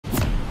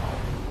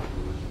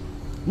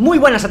Muy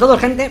buenas a todos,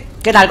 gente.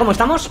 ¿Qué tal? ¿Cómo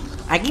estamos?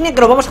 Aquí,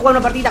 Necro, vamos a jugar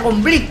una partida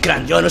con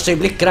Blitzcrank. Yo no soy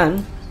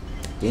Blitzcrank.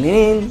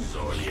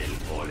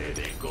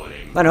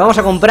 Bueno, vamos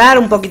a comprar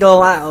un poquito.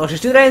 Os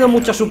estoy trayendo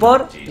mucho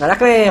support. La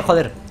verdad es que,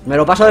 joder, me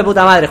lo paso de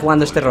puta madre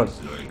jugando este rol.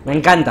 Me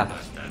encanta.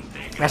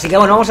 Así que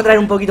bueno, vamos a traer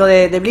un poquito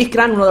de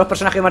Blitzcrank, uno de los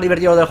personajes más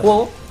divertidos del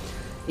juego.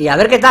 Y a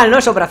ver qué tal, ¿no?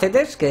 Esos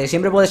bracetes, que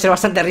siempre puede ser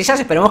bastante risas.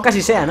 Esperemos que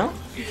así sea, ¿no?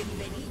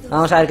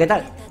 Vamos a ver qué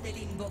tal.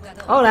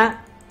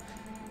 Hola.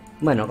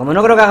 Bueno, como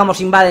no creo que hagamos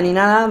invade ni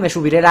nada, me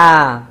subiré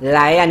la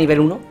E a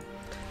nivel 1.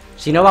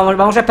 Si no,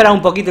 vamos a esperar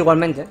un poquito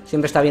igualmente.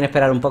 Siempre está bien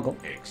esperar un poco.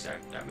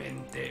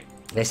 Exactamente.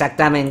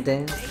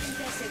 Exactamente.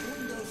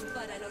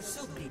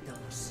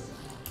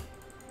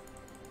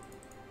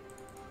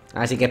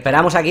 Así que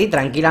esperamos aquí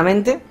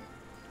tranquilamente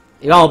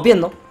y vamos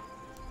viendo.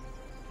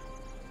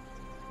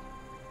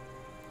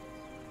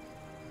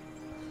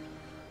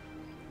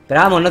 Pero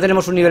vamos, no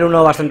tenemos un nivel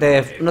 1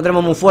 bastante... No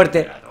tenemos muy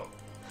fuerte.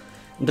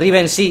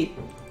 Riven sí,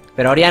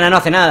 pero Oriana no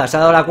hace nada. Se ha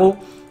dado la Q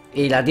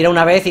y la tira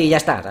una vez y ya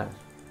está, ¿sabes?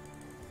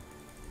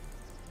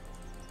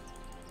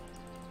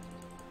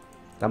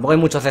 Tampoco hay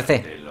mucho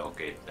CC.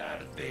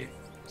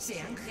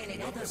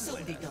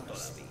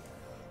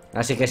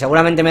 Así que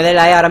seguramente me dé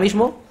la E ahora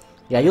mismo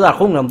y ayuda al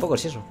jungla un poco,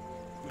 si eso.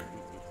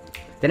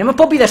 Tenemos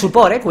Poppy de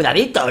support,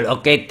 cuidadito,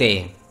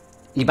 loquete.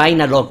 Y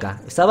vaina loca,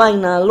 esta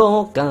vaina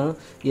loca.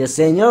 Y el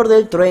señor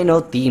del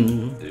trueno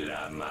team.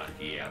 La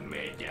magia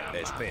me llama.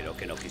 Espero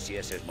que no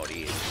quisieses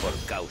morir por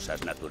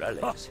causas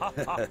naturales.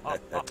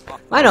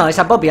 Bueno,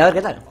 esa Poppy, a ver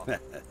qué tal.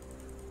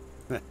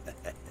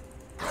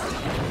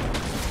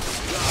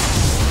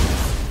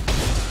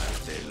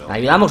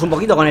 Ayudamos un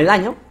poquito con el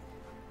daño.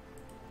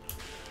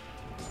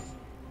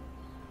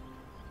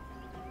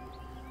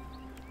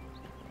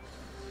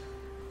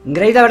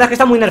 Grey la verdad es que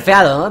está muy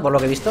nerfeado, ¿no? Por lo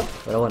que he visto,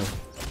 pero bueno.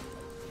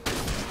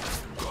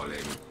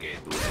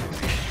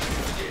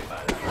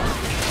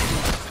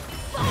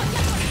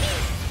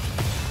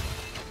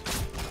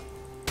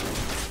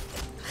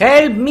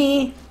 Help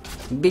me,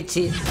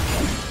 bitches.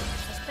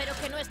 Espero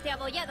que no esté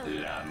abollado.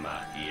 La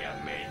magia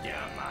me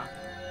llama.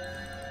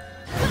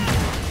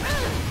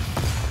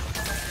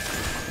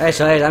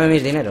 Eso es, dame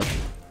mis dineros.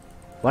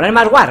 Poner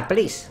más war,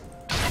 please.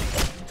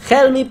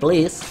 Help me,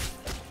 please.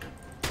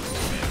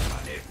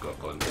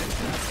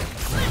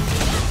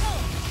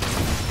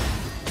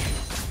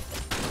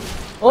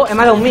 Oh, he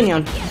matado un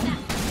minion.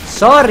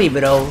 Sorry,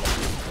 bro.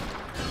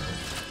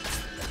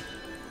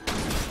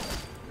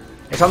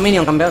 Eso es un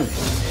minion, campeón.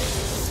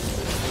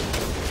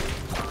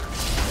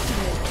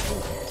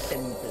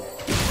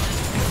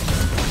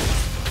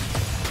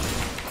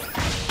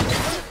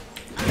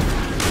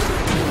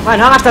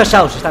 Bueno, ha gastado el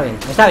Shaus, está bien,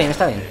 está bien,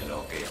 está bien.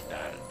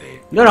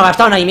 Yo no he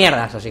gastado, no hay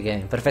mierdas, así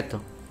que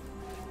perfecto.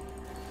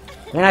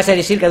 Venga ese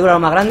Elixir que dura lo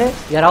más grande.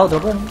 Y ahora otro,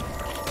 pum.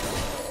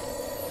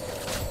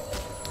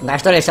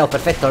 Gastó el Shaus,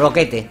 perfecto,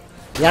 loquete.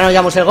 Y ahora nos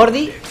llamamos el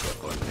Gordi.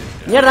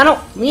 ¡Mierda, no!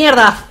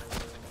 ¡Mierda!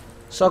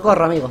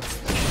 Socorro, amigo.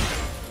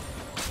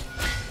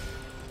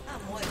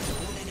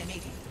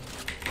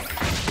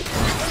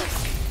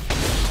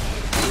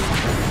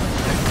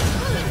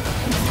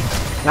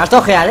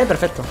 Gastó Geal,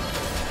 perfecto.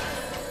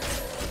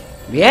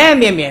 Bien,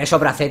 bien, bien. Esos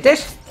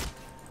bracetes.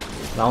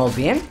 Vamos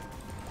bien.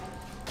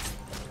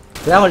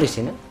 Cuidado con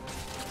Lisin,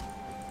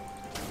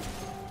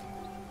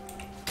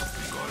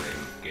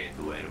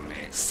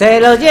 Se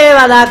lo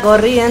lleva la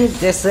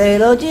corriente, se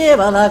lo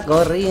lleva la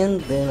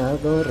corriente, la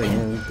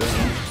corriente.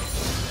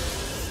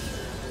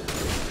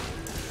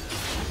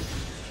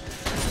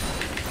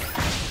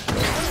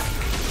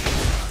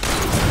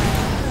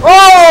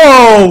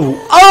 ¡Oh!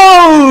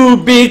 ¡Oh,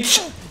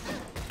 bitch!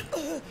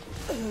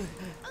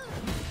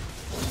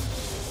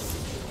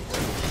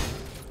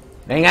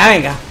 Venga,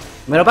 venga.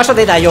 Me lo paso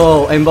teta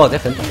yo en bot,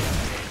 gente.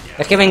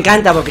 Es que me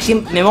encanta porque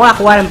siempre me mola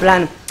jugar en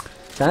plan,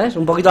 ¿sabes?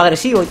 Un poquito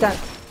agresivo y tal.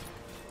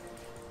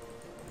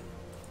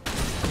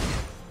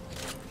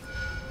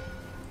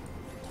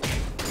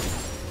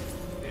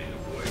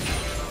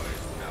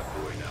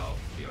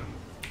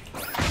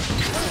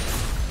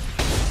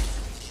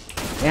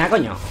 Venga,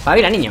 coño,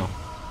 pavila, niño.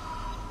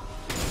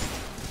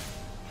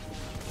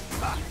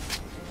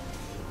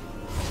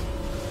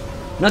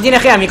 No tiene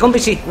Gea, mi compi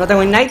sí. No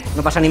tengo Ignite,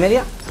 no pasa ni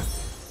media.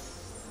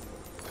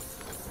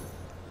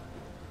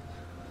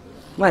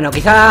 Bueno,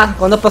 quizá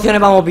con 2 pociones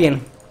vamos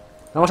bien.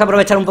 Vamos a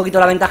aprovechar un poquito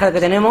la ventaja que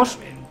tenemos.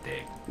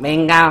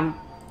 Venga,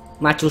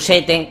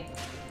 machusete.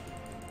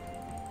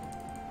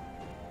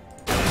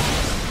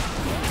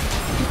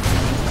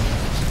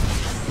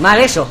 Mal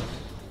eso.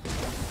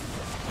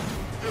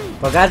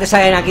 Porque ahora te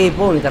salen aquí,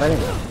 pum, y te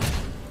revientan.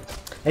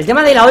 El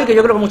tema de la hoy, que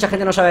yo creo que mucha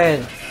gente no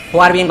sabe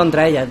jugar bien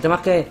contra ella. El tema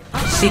es que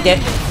si te...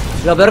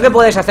 Lo peor que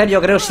puedes hacer,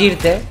 yo creo, es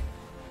irte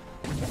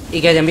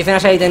y que te empiecen a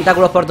salir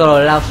tentáculos por todos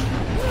los lados.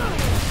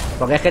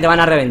 Porque es que te van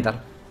a reventar.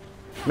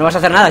 No vas a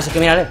hacer nada, es que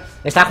mírale.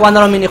 Está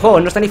jugando a los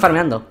minijuegos, no está ni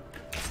farmeando.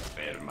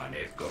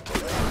 Permanezco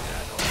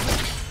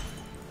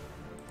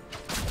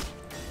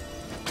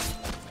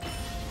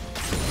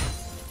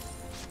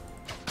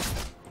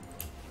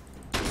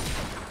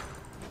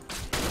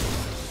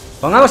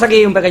Pongamos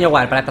aquí un pequeño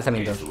wall para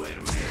desplazamiento.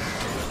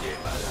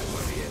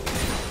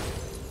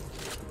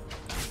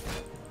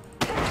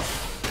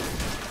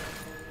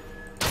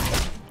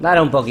 Dale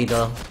un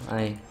poquito.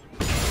 Ahí.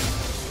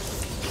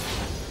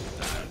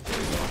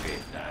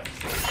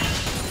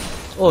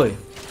 Uy.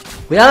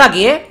 Cuidado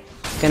aquí,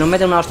 que nos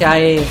mete una hostia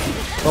ahí.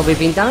 Popi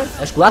pinta.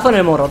 Escudazo en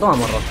el morro. Toma,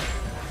 morro.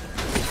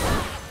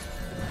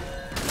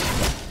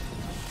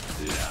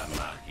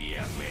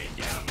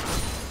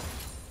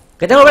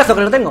 Que tengo el brazo,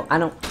 que lo tengo. Ah,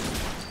 no.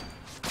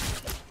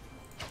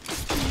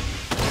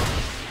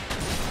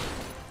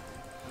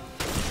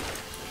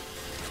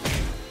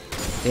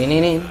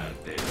 Tininin.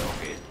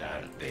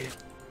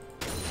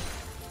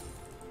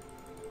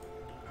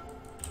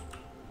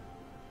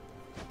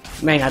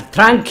 Venga,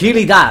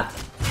 tranquilidad.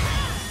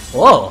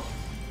 Oh.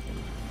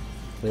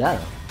 Cuidado.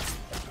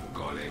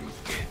 Golem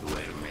que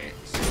duerme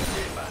se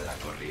lleva la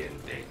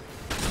corriente.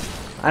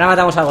 Ahora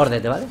matamos al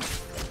gordete, ¿vale?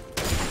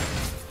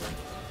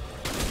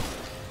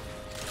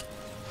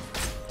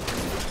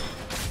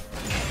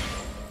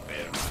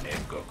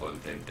 Permanezco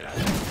concentrado.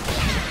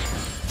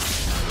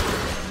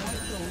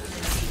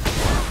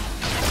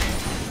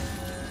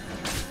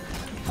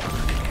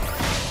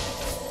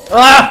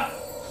 ¡Ah!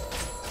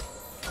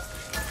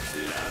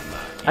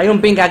 Hay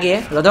un pink aquí,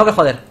 lo tengo que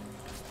joder.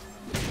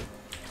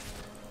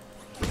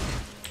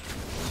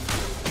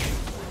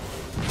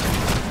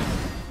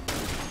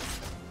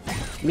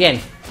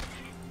 Bien.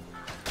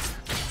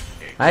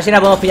 A ver si la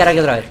podemos pillar aquí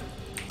otra vez.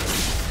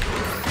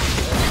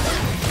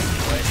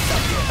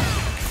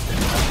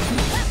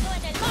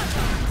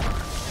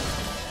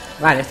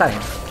 Vale, está bien.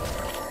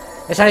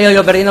 He salido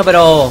yo perdiendo,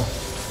 pero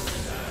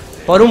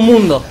por un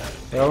mundo.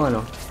 Pero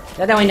bueno,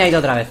 ya tengo añadido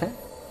otra vez,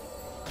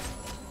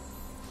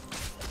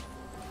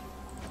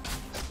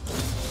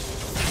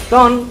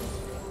 Ton.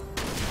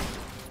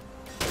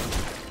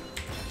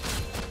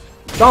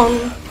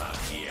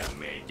 Magia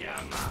me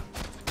llama.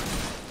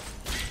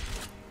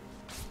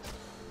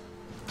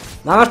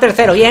 Vamos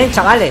tercero, bien,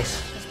 chavales.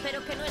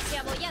 Espero que no esté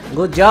abollado.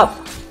 Good job.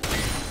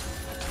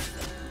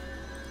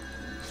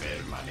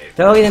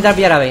 Tengo que intentar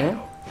pillar a Bane,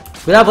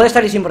 Cuidado, puede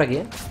estar Lisin por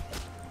aquí,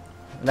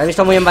 La he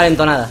visto muy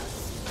envalentonada.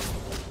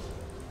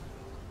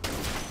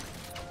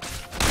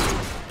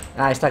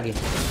 Ah, está aquí.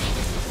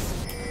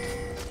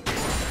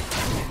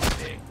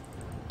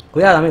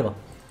 Cuidado, amigo.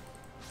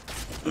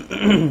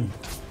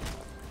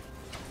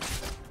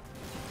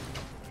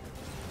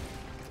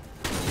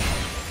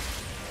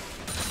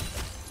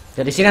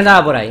 Que Lisin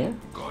andaba por ahí,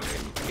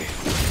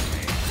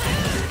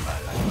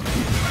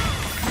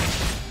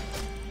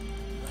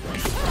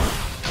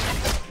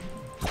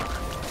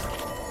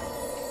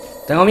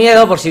 Tengo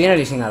miedo por si viene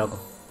Lisin a loco.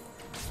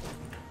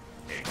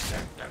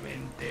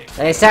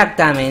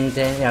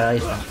 Exactamente. Mira, ahí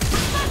está.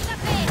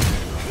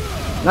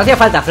 No hacía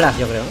falta flash,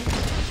 yo creo.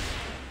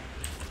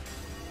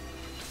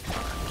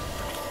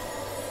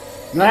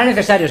 No era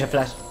necesario ese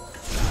flash.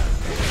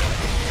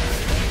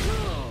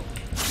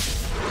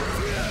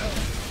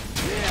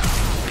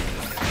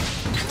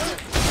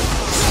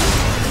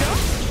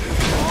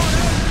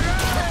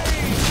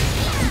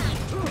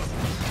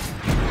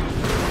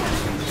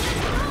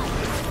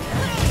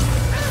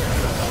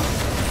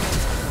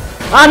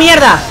 ¡Ah,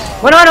 mierda!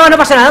 Bueno, no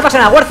pasa nada, no pasa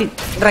nada. Worth it.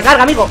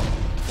 Recarga, amigo.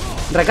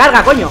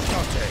 Recarga, coño.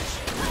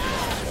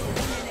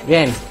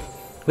 Bien.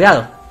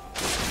 Cuidado.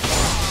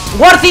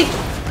 Worth it.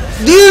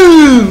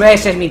 ¡Doom!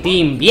 Ese es mi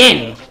team.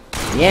 Bien.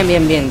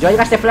 Bien. Yo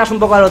llegaste flash un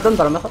poco a lo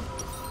tonto, a lo mejor.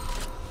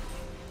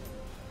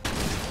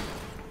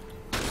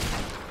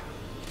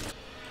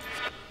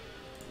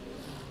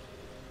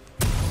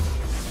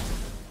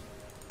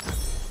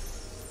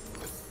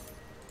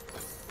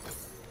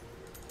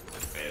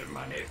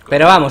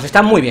 Pero vamos,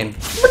 está muy bien.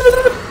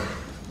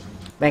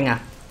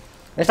 Venga.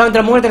 He estado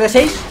entre muertes de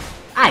 6.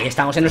 Ahí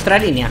estamos, en nuestra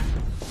línea.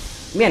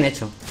 Bien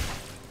hecho.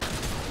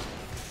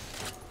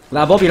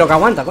 La Bobby lo que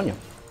aguanta, coño.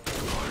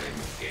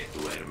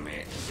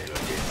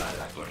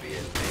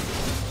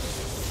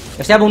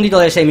 Estoy a puntito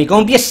del 6. Mi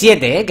compi es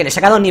 7, que le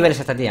saca 2 niveles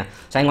a esta tía.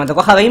 O sea, en cuanto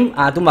coja Bane,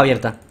 a tumba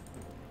abierta.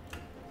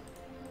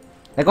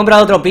 He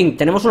comprado otro ping.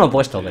 Tenemos uno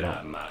puesto, pero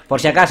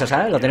por si acaso,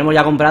 ¿sabes? Lo tenemos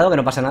ya comprado, que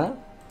no pasa nada.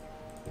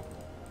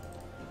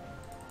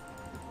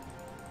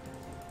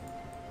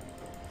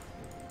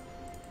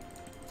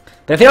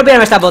 Prefiero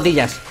pillarme estas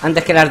botillas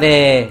antes que las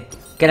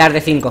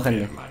de 5,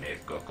 gente.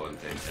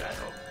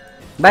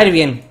 Va a ir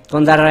bien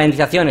con las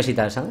ralentizaciones y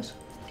tal, ¿sabes?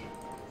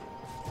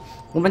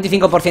 Un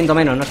 25%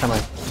 menos, no está mal.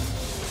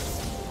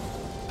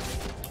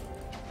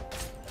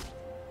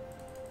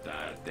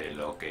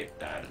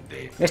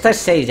 Esta es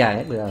 6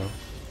 ya, cuidado.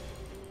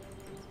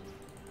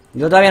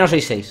 Yo todavía no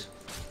soy 6.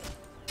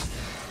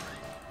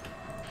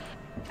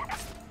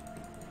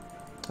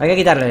 Hay que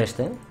quitarle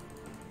este,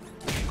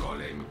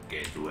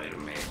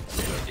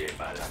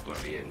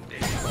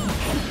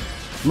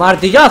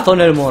 Martillazo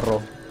en el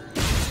morro.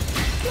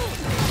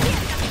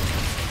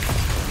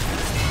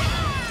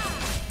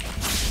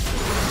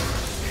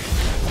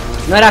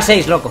 No era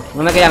 6, loco.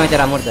 No me quería meter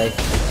a muerte ahí.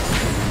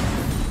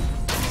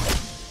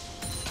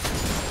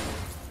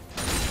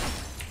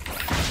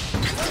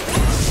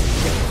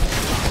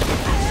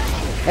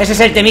 Ese es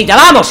el temita.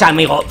 ¡Vamos,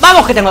 amigo!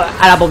 ¡Vamos, que tengo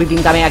a la Poppy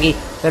píntame aquí!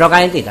 Pero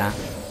calentita.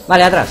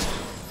 Vale, atrás.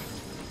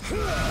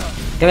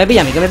 Que me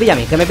pilla a mí, que me pilla a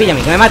mí, que me pilla a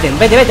mí, que me maten.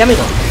 Vete, vete,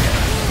 amigo.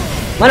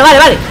 Bueno, vale,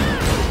 vale.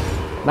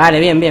 Vale,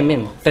 bien, bien,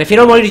 bien.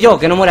 Prefiero morir yo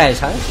que no muera él,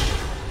 ¿sabes?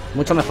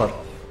 Mucho mejor.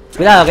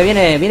 Cuidado, que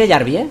viene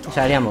Jarvi, ¿eh? O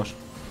sea, haríamos.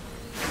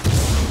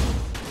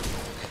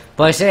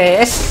 Pues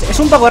es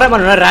un poco raro.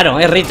 Bueno, no es raro,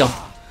 es rito.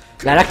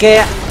 La verdad es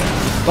que...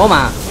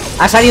 Toma.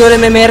 Ha salido el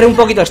MMR un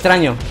poquito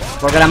extraño.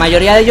 Porque la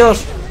mayoría de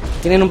ellos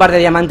tienen un par de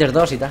diamantes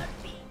 2 y tal.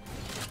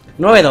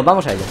 9-2,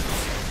 vamos a ello.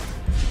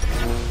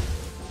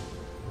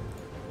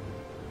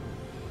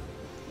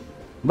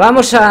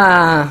 Vamos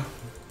a... A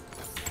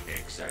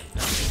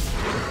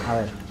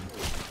ver.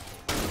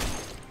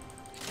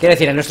 Quiero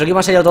decir, en nuestro equipo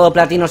ha salido todo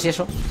platinos y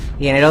eso.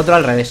 Y en el otro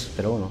al revés.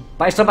 Pero bueno,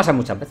 esto pasa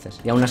muchas veces.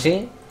 Y aún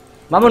así...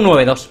 Vamos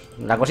 9-2.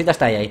 La cosita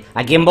está ahí.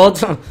 Aquí en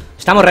bot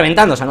estamos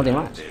reventando, o sea, no tiene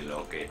más.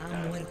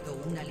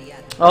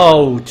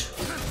 Ouch.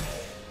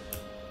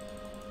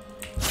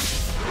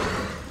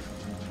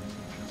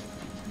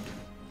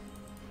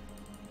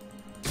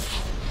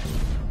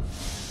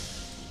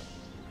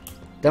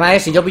 El tema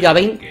es, si yo pillo a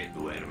Vayne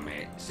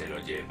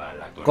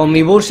con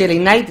mi burst y el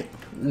ignite,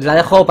 la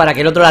dejo para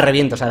que el otro la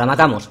reviente, o sea, la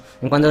matamos.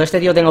 En cuanto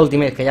este tío tenga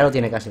ultimate, que ya lo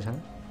tiene casi, ¿sabes?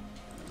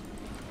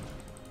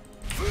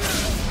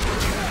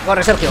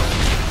 Corre, Sergio.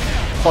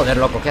 Joder,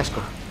 loco, qué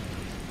asco.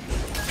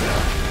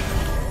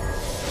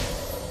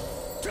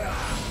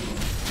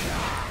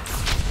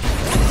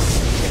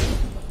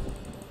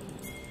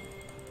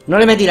 No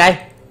le metí la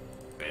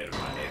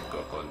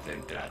Permanezco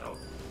concentrado.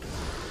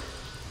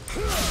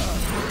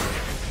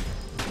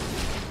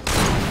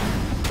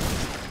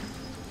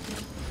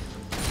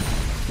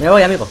 Me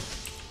voy, amigo.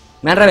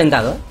 Me han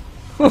reventado,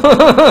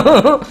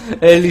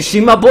 El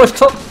Lee me ha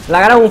puesto la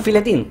cara un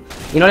filetín.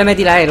 Y no le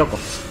metí la loco.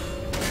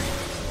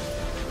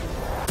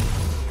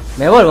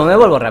 Me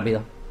vuelvo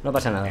rápido. No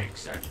pasa nada.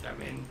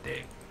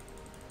 Exactamente.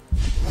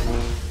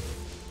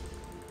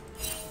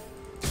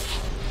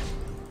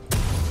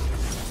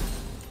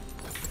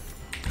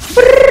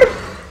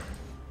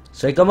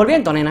 Soy como el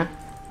viento, nena.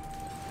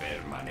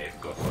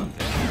 Permanezco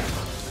concentrado.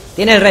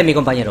 Tiene el red, mi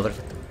compañero,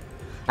 perfecto.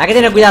 Hay que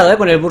tener cuidado,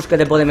 con el burst que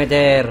te puede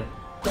meter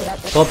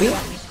Poppy.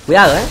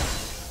 Cuidado,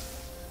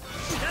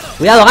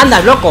 Cuidado,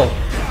 Gandalf, loco.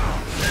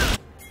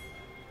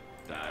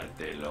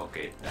 Darte lo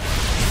que da.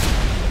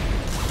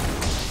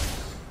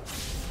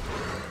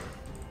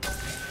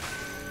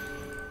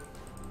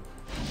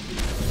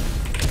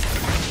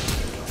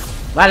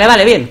 Vale,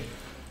 vale, bien.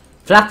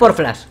 Flash por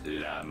flash.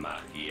 La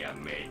magia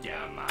me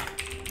llama.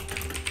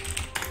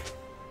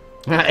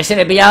 Ese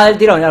le pillaba del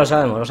tirón, ya lo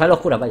sabemos. Lo sabe la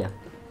oscura, vaya.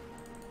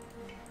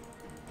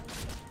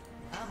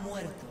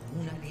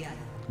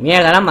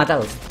 Mierda, la han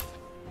matado.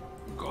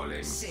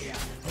 Golem.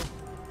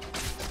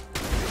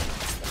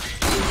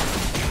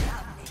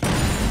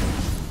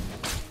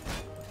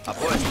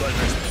 Apuesto el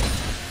resto.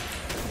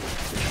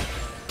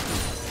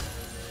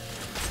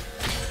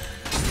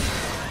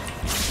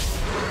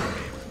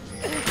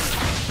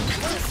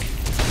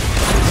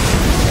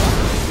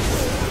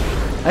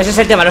 Ese es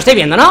el tema, lo estoy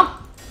viendo, ¿no?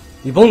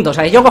 Y punto, o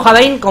sea, yo cojo a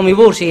Vayne con mi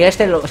burst y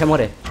este se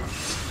muere.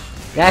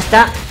 Ya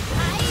está.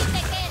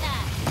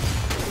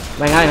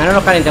 Venga, venga, no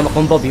nos calentemos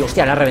con Poppy.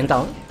 Hostia, le ha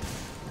reventado,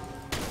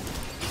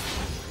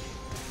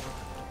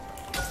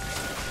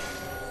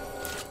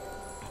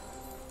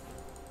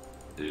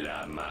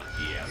 La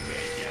magia me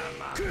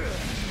llama.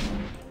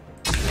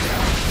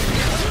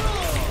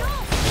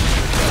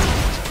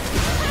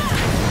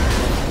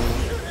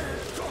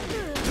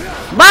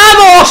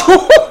 ¡Vamos!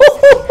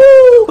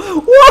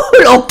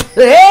 ¡Wow! ¡Los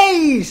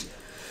plays!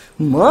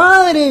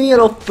 ¡Madre mía,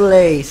 los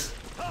plays!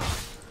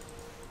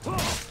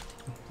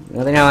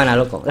 No tenía mana,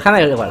 loco.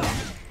 Déjame igual.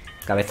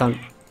 Cabezón.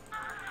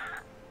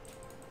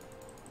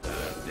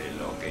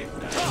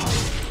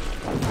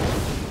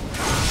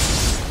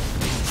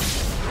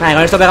 Vale,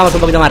 con esto pegamos un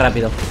poquito más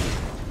rápido.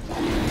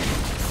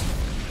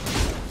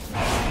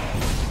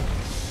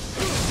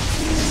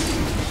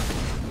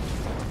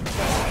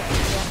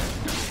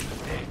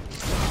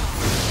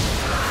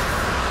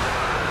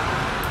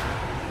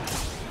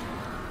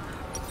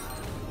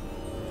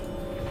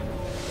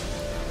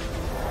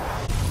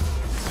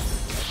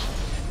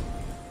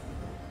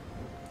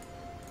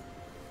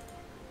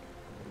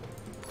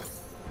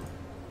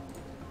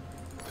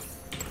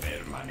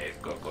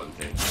 Permanezco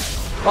concentrado.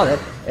 Joder,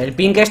 el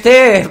pink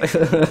este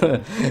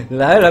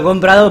lo he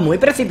comprado muy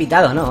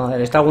precipitado, ¿no?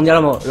 Esto algún día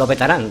lo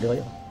petarán, digo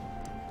yo.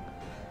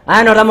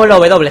 Ah, nos damos la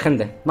W,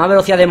 gente. Más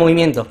velocidad de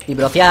movimiento y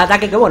velocidad de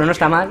ataque, que bueno, no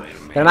está mal.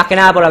 Pero más que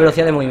nada por la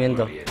velocidad de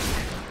movimiento.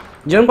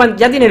 Yo en cuanto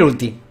ya tiene el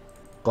ulti,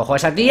 cojo a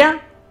esa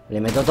tía, le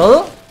meto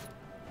todo,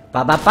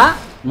 pa,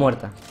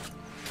 muerta.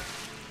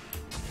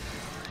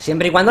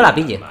 Siempre y cuando la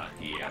pille.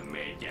 Magia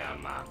me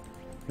llama.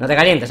 No te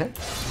calientes,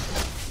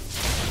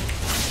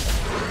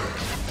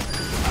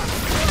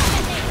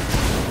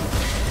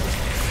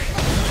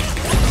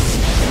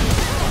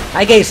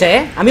 Hay que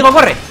irse, Amigo,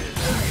 corre.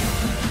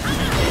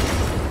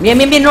 Bien,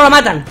 bien, bien, no lo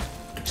matan.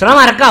 Se lo ha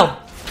marcado.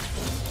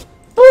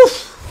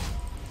 Uf.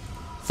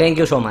 Thank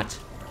you so much.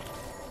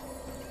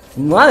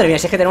 Madre mía,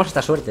 si es que tenemos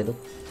esta suerte, tú.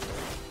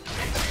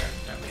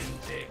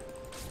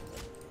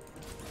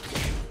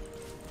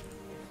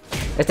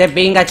 Este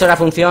ping ha hecho la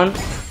función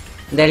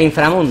del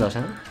inframundo,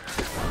 ¿sabes?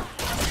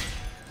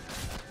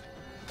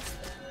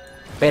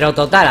 Pero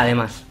total,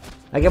 además.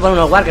 Hay que poner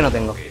unos guard que no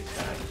tengo.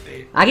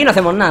 Aquí no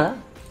hacemos nada.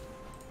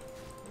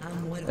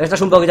 Esto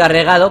es un poquito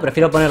arriesgado,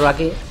 prefiero ponerlo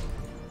aquí.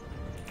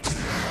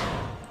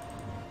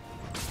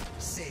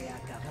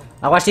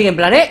 Algo así en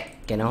plan,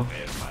 que no.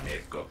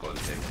 Permanezco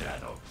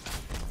concentrado.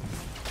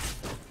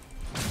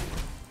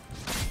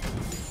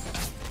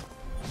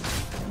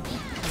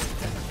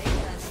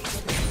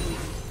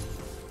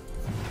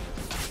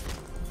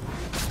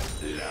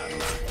 La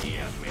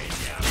magia me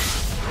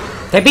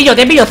llama. Te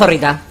pillo,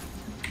 zorrita.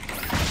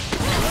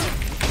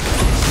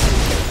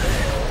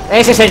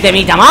 Ese es el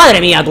temita,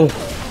 madre mía, tú.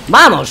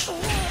 Vamos.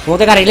 ¿Cómo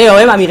te carrileo,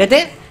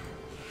 amiguete?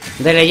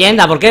 De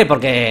leyenda, ¿por qué?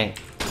 Porque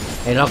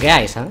es lo que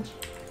hay, ¿sabes?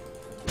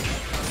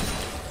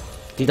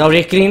 Quito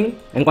Blitzcrank.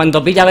 En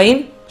cuanto pilla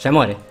Bane, se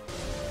muere.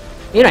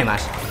 Y no hay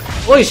más.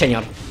 Uy,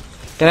 señor.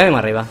 Que me vengo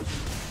arriba.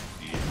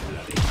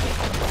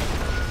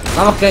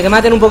 Vamos, que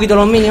maten un poquito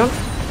los minions.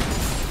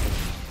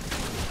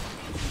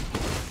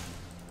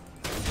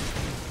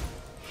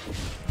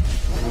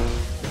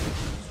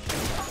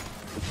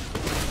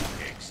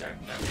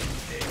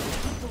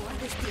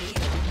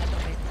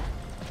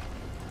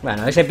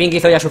 Bueno, ese pink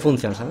hizo ya su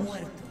función, ¿sabes?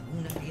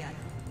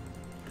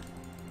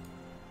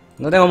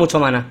 No tengo mucho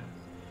mana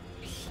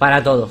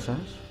para todo,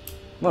 ¿sabes?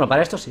 Bueno,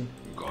 para esto sí.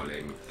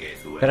 Golem que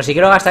duerme Pero si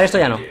quiero gastar esto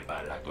ya no.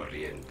 lleva la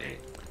corriente.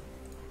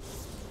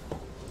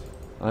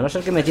 A no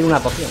ser que me tire una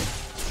poción.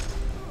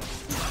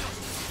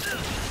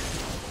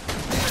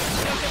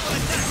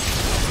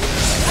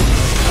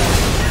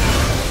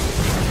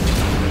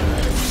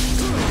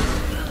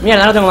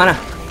 Mierda, no tengo mana.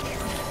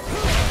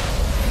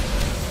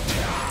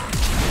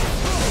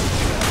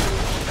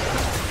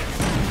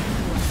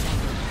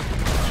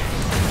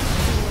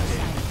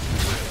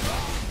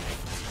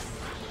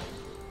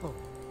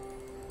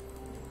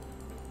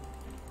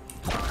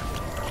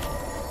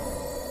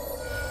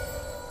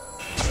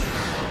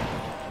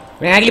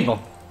 Venga, equipo.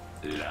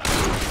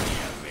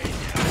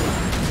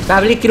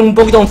 Está Blitzcrank un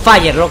poquito on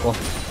fire, loco.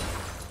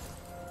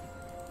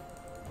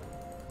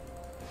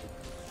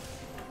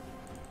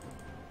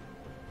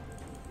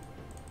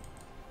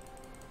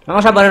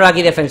 Vamos a ponerlo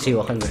aquí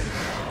defensivo, gente.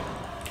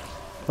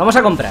 Vamos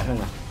a comprar,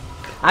 venga.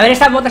 A ver,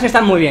 estas botas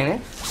están muy bien,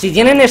 ¿eh? Si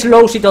tienen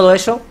slows y todo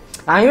eso,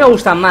 a mí me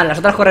gustan más. Las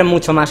otras corren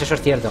mucho más, eso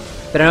es cierto.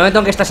 Pero en el momento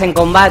en que estás en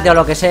combate o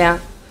lo que sea.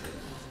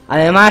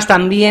 Además,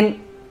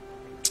 también,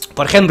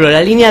 por ejemplo, la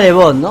línea de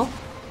bot,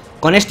 ¿no?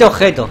 Con este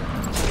objeto,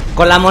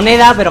 con la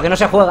moneda, pero que no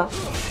se juega.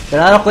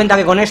 Pero daros cuenta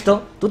que con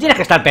esto tú tienes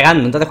que estar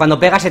pegando. Entonces cuando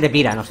pegas se te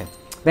pira, no sé.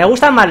 Me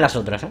gustan más las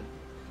otras,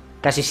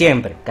 casi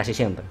siempre, casi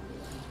siempre.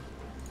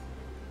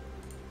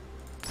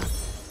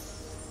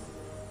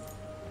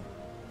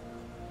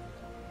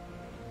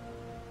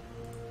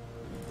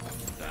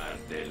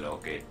 Tarde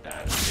lo que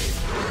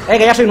tarde.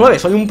 Que ya soy 9,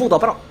 soy un puto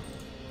pro.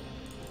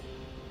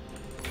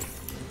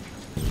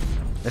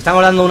 Le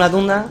estamos dando una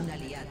tunda.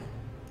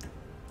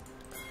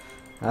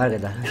 A ver qué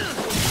tal.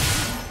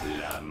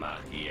 La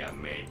magia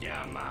me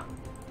llama.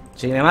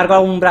 Si me marco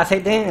algún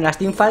bracete en las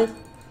teamfight,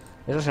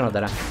 eso se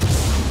notará.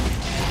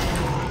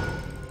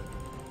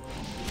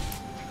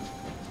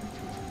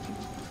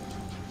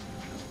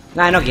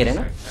 Nada, no quiere,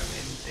 ¿no?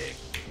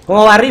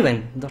 ¿Cómo va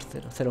Riven?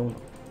 2-0-0-1.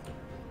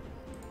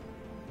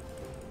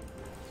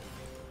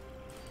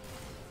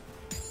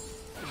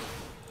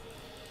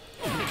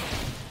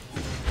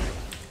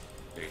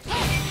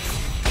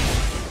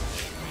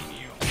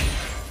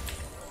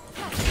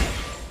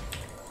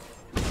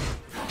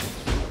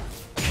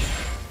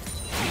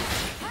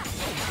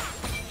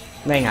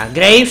 Venga,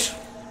 Graves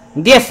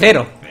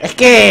 10-0. Es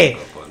que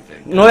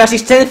 9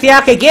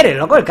 asistencias, ¿qué quiere,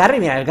 loco? El carry,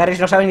 mira, el carry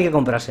no sabe ni qué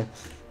comprarse.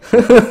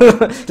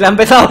 Le ha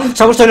empezado,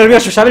 se ha puesto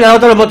nervioso, ¿sabes? Le ha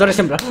dado todos los botones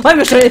en plan.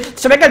 ¡Ay,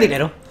 se me cae el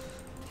dinero!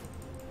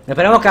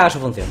 Esperemos que haga su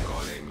función.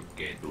 Golem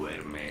que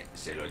duerme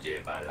se lo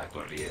lleva la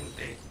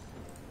corriente.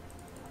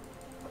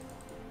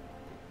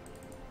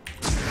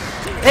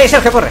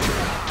 Sergio, corre!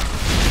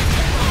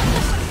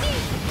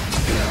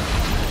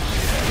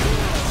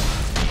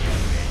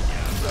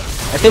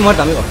 Estoy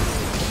muerto, amigo.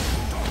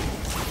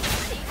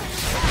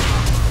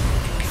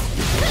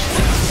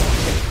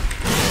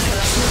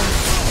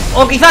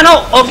 O quizá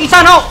no, o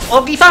quizá no,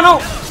 o quizá no.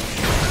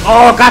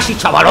 Oh, casi,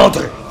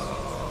 chavalote.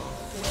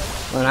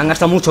 Bueno, han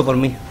gastado mucho por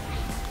mí.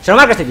 Se lo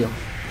marca este tío.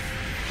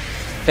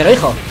 Pero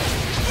hijo.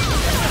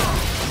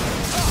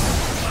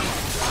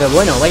 Qué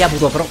bueno, vaya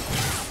puto pro.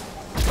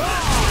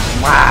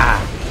 ¡Buah!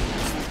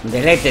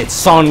 Deleted,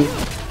 son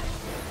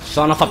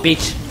of a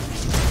bitch.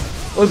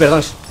 Uy,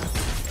 perdón.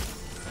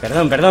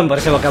 Perdón por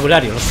ese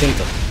vocabulario, lo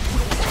siento.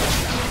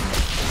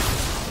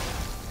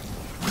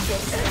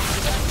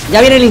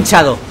 Ya viene el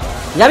hinchado.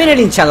 Ya viene el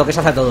hinchado que se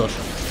hace a todos.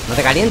 No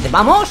te calientes,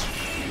 ¡vamos!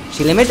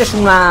 Si le metes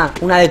una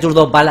de tus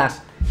 2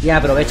 balas y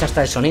aprovecha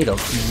hasta el sonido.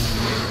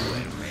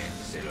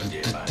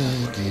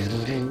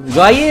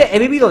 Yo ahí he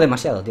vivido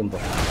demasiado tiempo.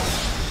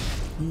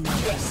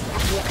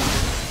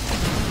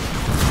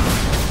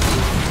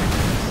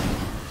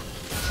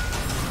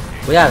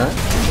 Cuidado,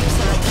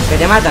 que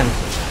te matan.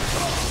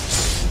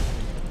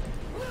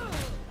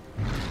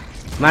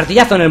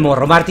 Martillazo en el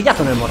morro,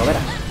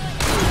 verás.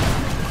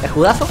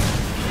 Escudazo.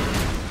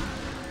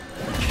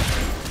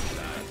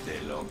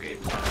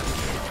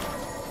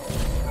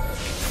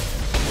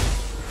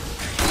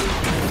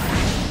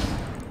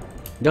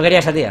 Yo quería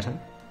esa tía, ¿sabes?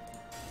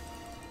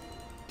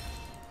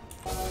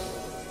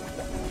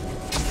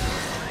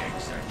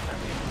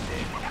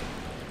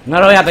 No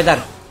lo voy a petar.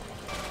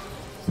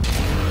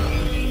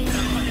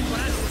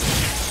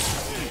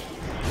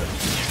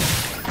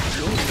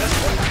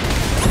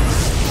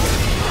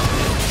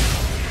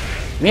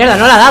 Mierda,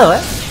 no le ha dado,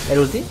 el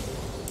ulti.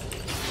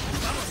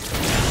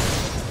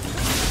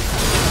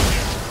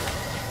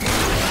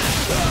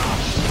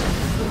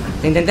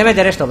 Intenté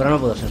meter esto, pero no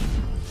pudo ser.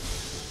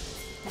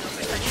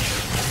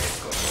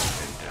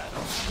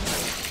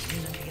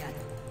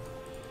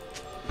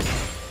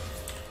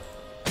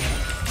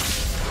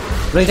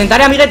 Lo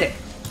intentaré, amiguete.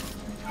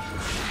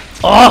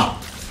 ¡Oh!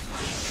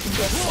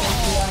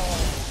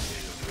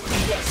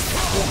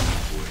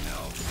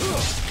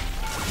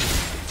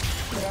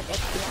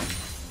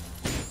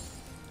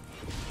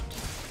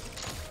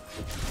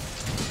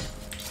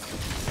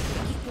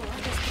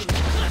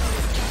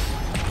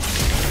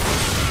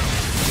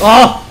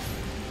 ¡Oh!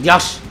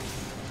 ¡Dios!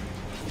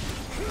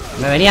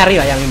 Me venía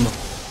arriba ya mismo.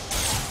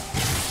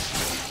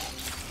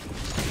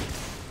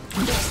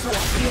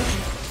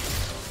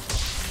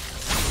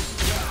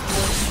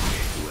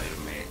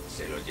 Duerme,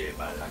 se lo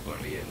lleva la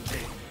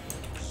corriente.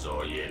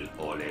 Soy el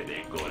ole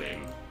de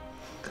golem.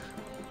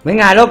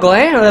 Venga, loco,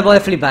 no le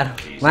puedes flipar.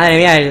 Madre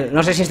mía,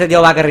 no sé si este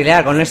tío va a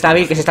carrilear con esta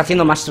build que se está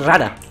haciendo más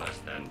rara.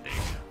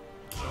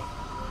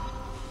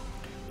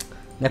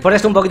 Después de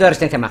esto un poquito de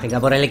resistencia mágica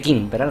por el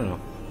Ekin, pero ahora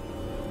no.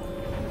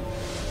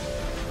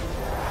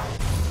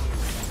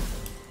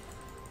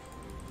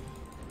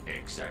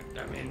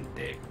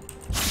 Exactamente.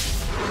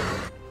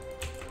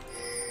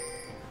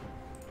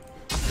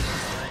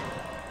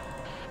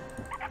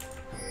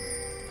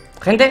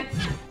 Gente.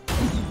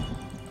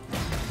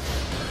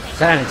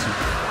 Se la han hecho.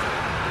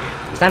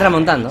 Están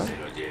remontando, Se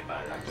lo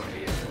lleva la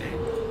corriente.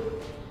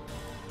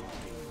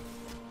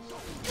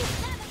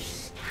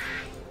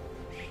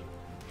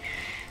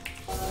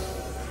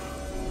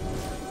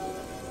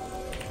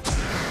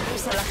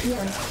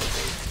 Desolación.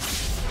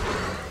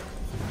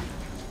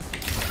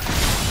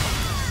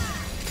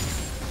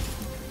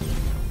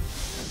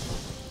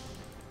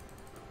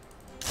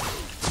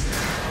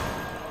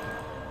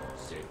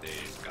 Se te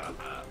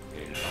escapa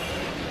el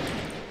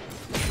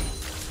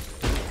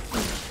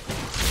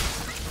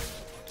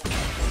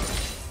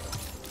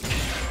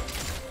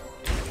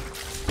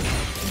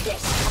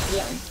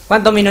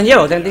 ¿Cuántos minions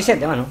llevo?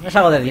 37, bueno, es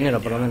algo de dinero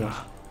por lo menos.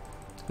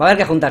 Va a haber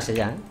que juntarse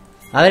ya,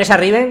 A ver esa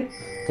Riven,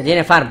 que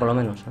tiene farm por lo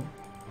menos,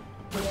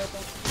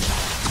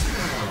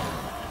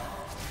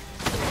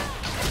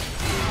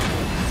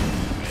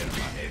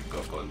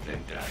 permanezco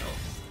concentrado.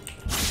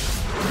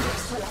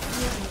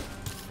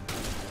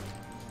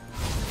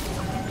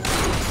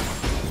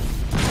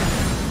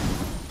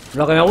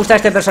 Lo que me gusta de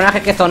este personaje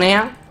es que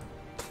zonea.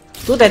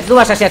 Tú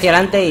vas así hacia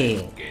adelante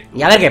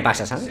y a ver qué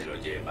pasa, ¿sabes? Se lo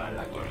lleva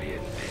la corriente.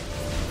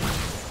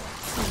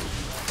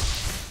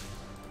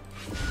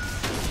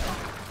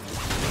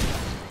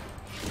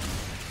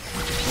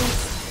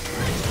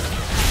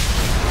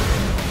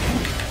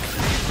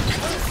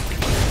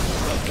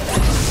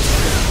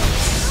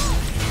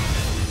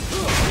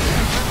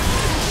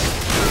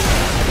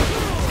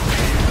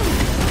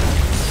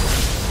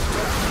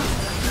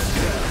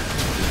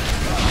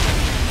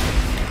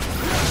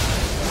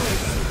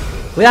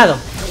 Cuidado.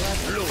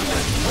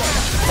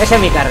 Ese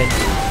es mi carry.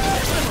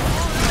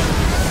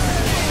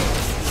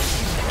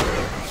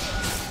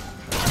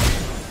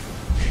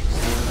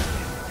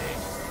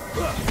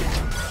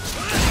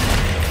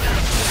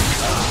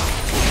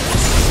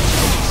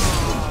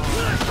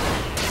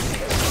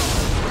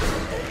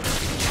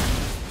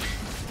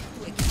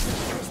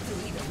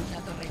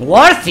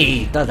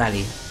 Worthy,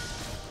 totally.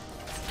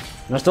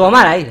 No estuvo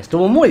mal ahí,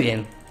 estuvo muy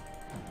bien.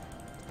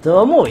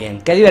 Estuvo muy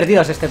bien. Qué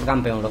divertido es este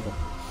campeón, loco.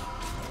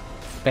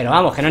 Pero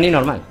vamos, que no es ni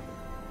normal.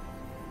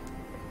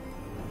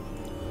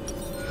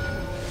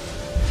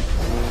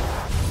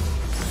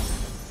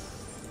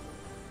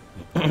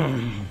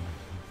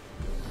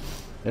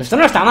 Esto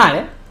no está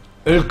mal,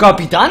 El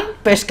capitán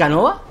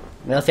Pescanova.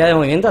 Velocidad de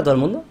movimiento a todo el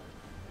mundo.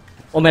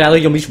 O me la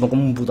doy yo mismo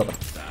como un puto perro.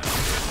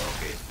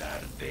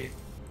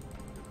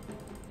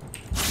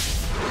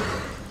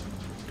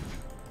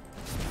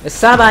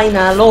 Esa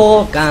vaina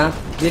loca.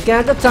 You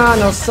can't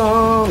turn us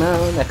on.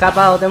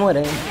 Escapa o te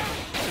mueres.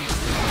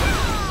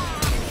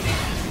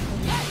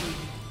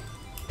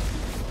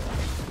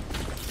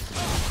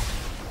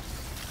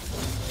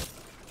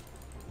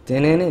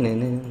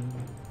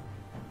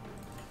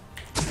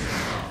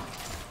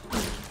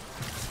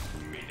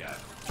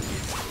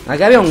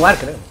 Aquí había un war,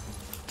 creo.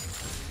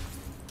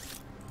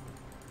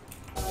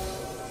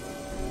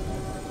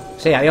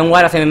 Sí, había un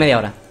war hace media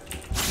hora.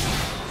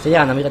 Estoy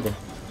llegando, mírate.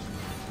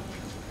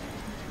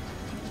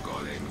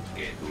 Golem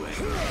que duerme,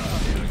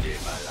 se lo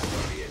lleva la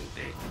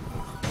corriente.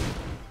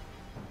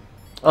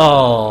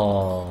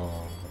 Oh.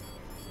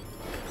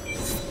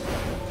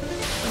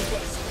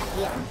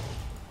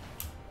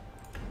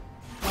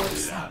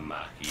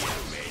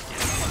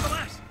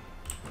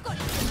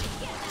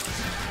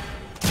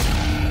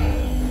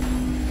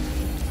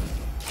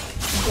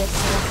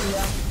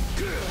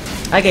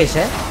 Hay que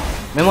irse, ¿eh?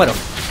 Me muero.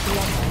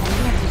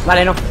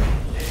 Vale, no.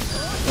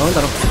 De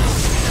momento no.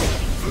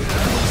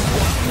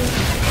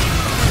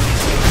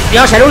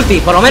 Dios, el ulti.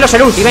 Por lo menos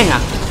el ulti, venga.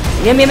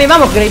 Bien, bien, bien,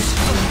 vamos, Graves.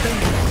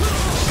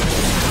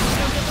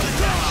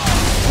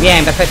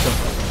 Bien, perfecto.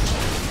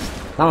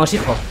 Vamos,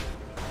 hijo.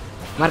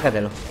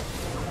 Márcatelo.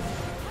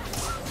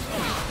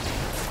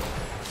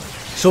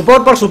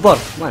 Support por support.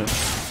 Bueno.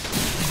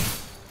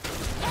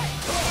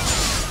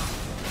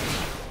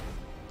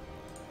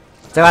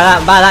 Este va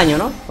a daño,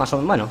 ¿no? Más o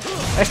menos. Bueno,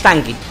 es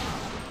tanky.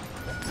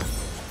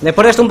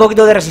 Después de esto un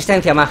poquito de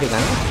resistencia mágica,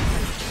 ¿no?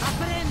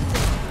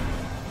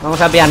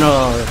 Vamos a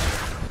pillarnos...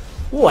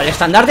 el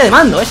estandarte de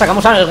mando, ¿eh?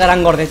 Sacamos al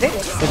gran gordete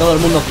que todo el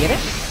mundo quiere.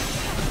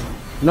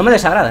 No me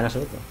desagrada en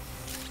absoluto.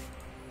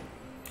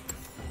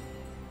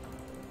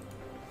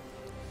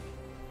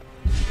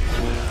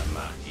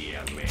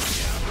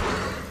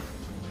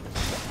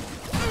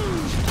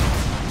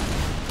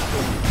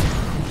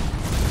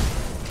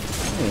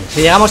 Si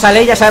llegamos a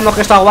ley ya sabemos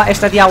que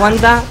esta tía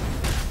aguanta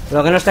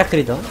lo que no está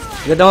escrito.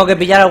 Yo tengo que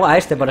pillar a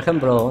este, por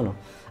ejemplo. Bueno,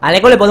 al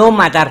eco le podemos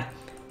matar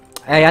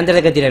antes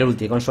de que tire el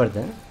ulti, con suerte,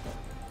 ¿eh?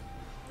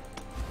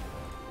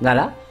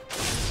 Dala.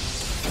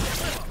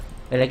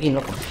 El equín,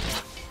 loco.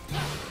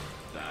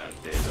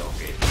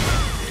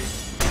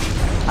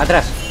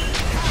 Atrás.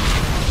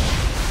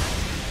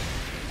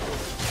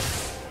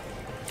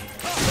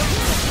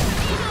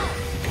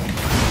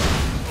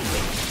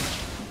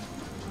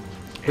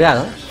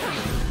 Cuidado, ¿eh?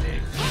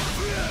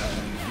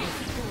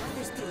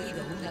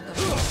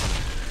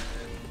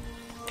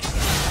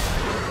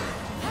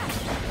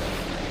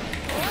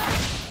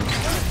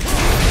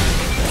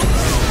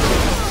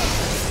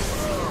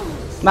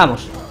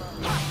 Vamos.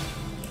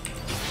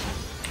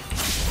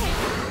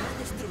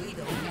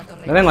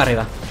 Me vengo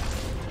arriba.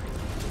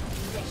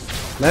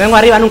 Me vengo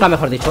arriba, nunca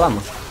mejor dicho,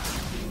 vamos.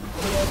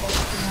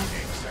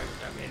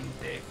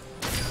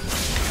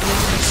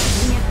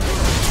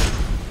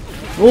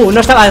 No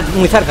estaba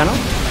muy cerca, ¿no?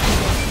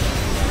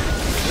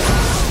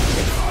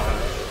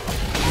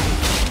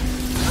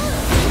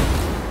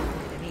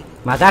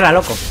 Matarla,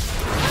 loco.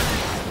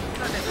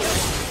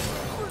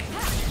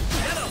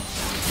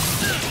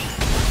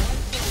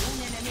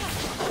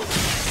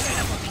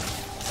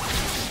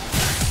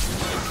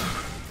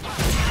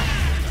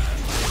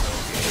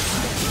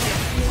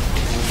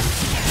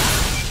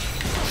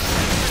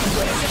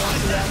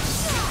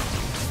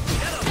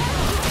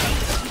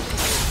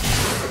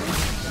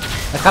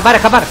 Escapar,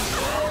 escapar.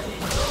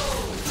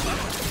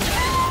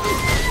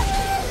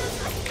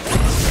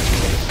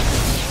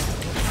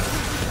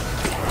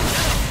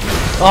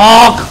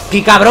 ¡Oh!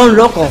 ¡Qué cabrón,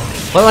 loco!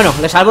 Pues bueno,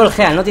 le salvo el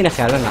Geal, no tiene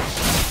Geal, venga.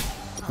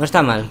 No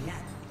está mal.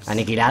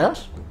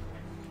 ¿Aniquilados?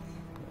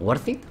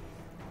 ¿Worth it?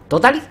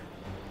 ¿Totally?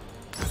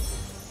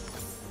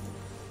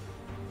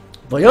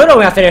 Pues yo creo que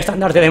voy a hacer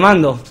estandarte de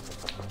mando.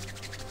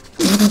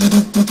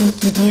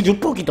 Y un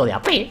poquito de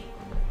AP.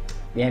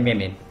 Bien, bien,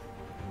 bien.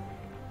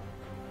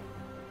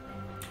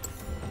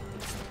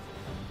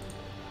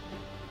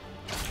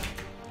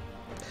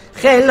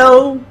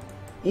 Hello,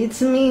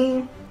 it's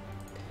me.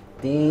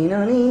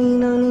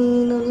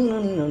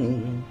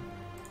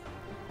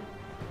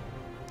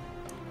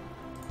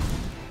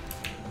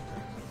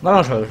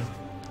 Vamos a ver.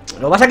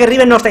 Lo que pasa es que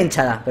Riven no está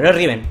hinchada, pero es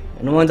Riven.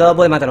 En un momento dado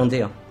puede matar a un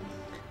tío.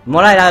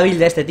 Mola la build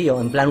de este tío,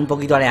 en plan un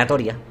poquito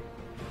aleatoria.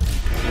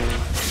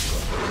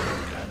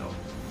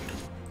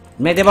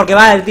 Mete porque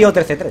va el tío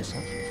 13-3.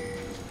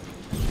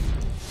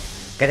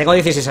 Que tengo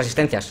 16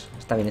 asistencias.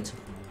 Está bien hecho.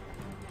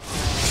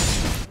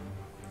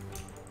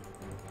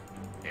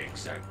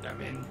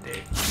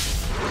 Exactamente.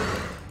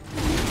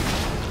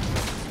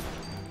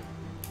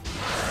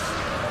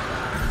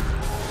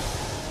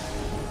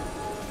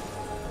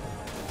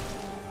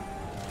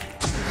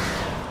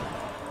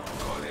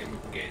 Golem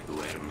que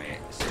duerme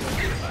se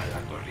lleva la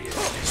corriente.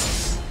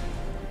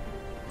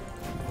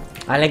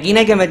 Al Equine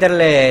hay que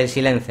meterle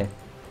silencio.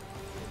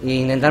 E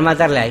intentar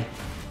matarle ahí.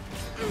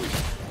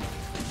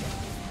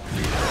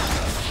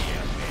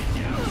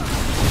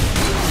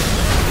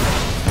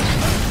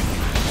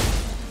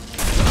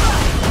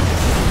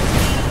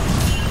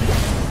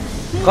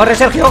 ¡Corre,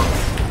 Sergio!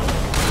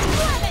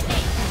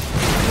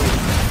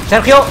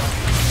 ¡Sergio!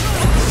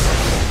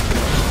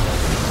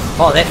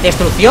 Joder,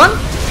 ¿destrucción?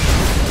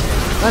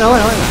 Bueno.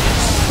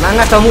 Me han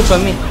gastado mucho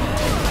en mí.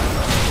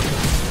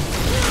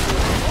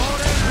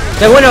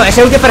 ¡Qué bueno!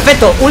 Ese ulti es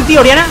perfecto. Ulti,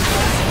 Oriana.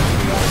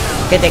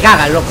 Que te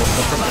cagas, loco.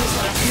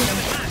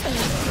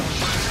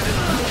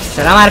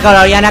 Se le ha marcado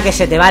la Oriana que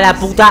se te va la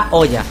puta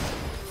olla.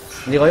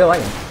 Digo yo,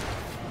 vaya.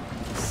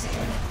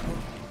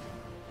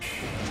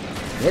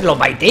 Los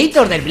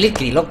baitators del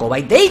Blitzcrank, loco.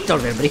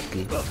 Baitators del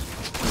Blitzcrank.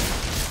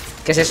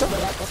 ¿Qué es eso?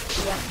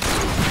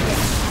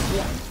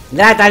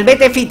 Tal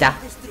vete fita.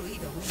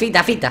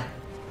 Fita.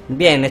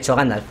 Bien hecho,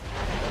 Gandalf.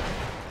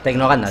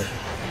 Tecno Gandalf.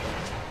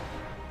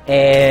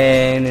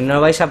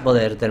 No vais a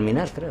poder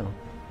terminar, creo.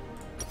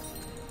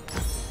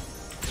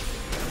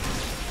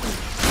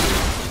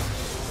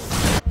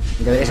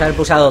 Deberías haber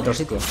pulsado otro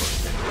sitio.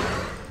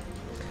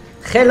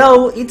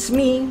 Hello, it's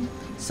me.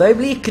 Soy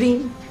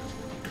Blitzcrank.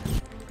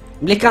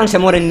 Blitzcrank se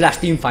muere en las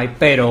teamfight,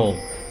 pero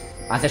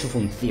hace su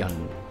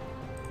función.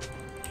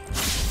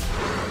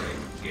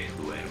 Que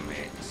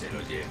duerme se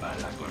lo lleva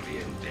la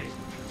corriente.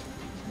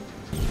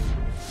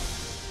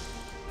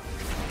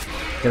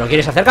 ¿Te lo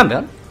quieres hacer,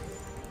 campeón?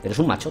 Eres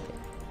un machote.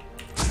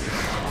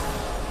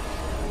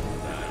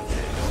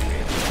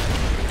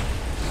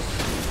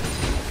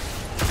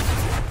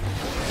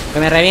 Que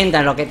me revienta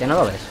el loquete, ¿no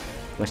lo ves?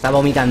 Me está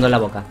vomitando en la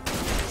boca.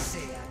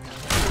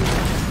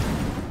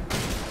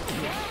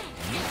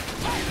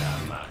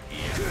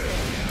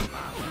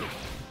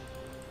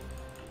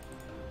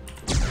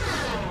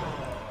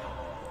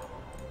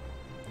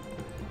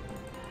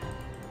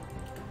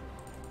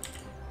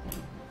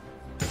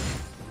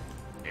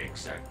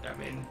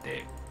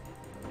 Exactamente.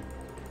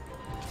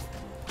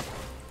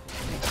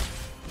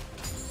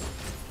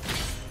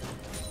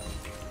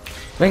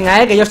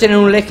 Venga, que ellos tienen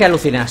un leg que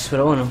alucinas,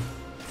 pero bueno.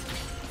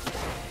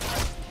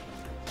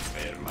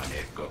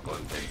 Permanezco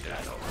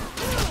concentrado.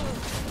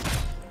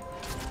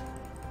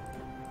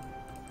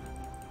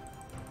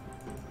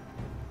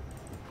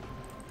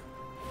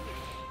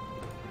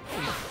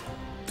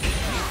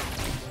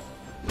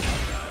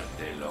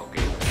 Darte lo que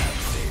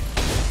darte.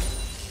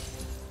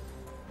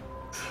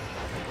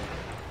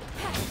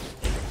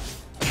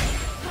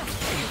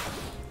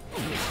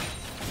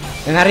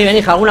 Venga, arriba,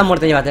 hija, alguna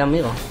muerte llévate,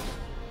 amigo.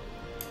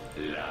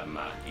 La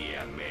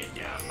magia me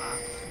llama.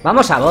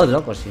 Vamos a bot,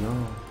 loco, si no...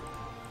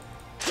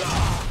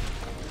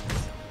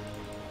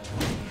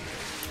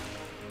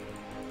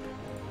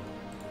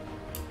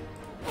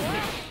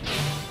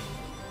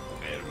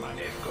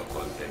 Permanezco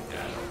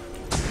concentrado.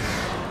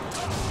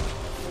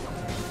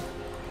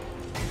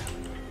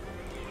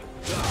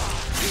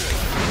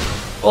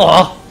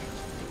 ¡Oh!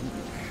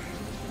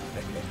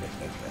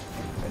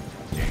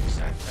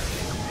 Exactamente.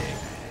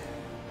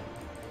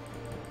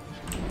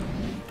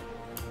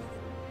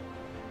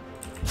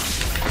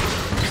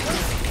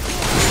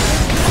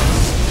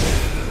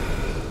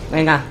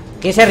 Venga,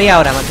 ¿quién se ríe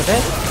ahora, machote?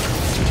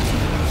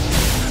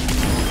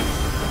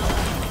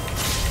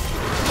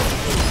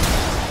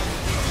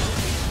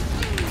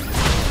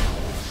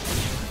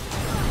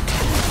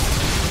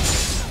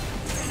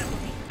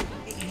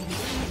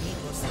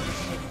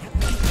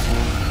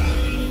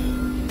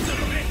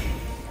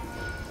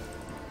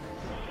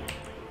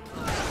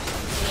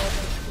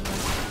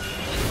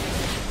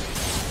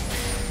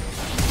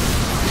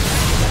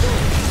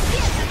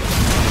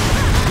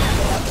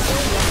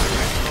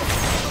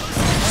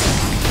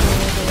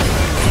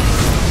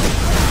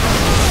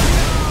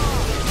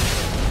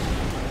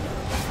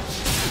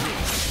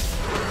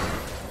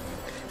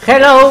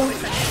 Hello,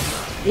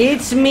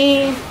 it's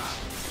me.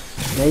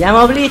 Me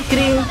llamo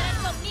Blitzcrank.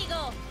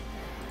 Conmigo.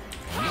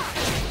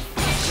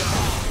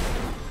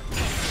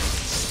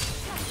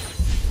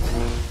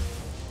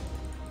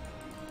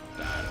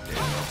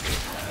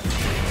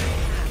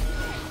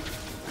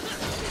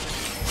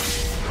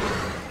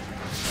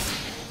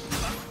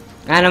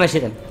 Ah, no me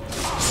siguen.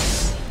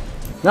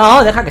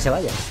 No, deja que se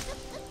vaya.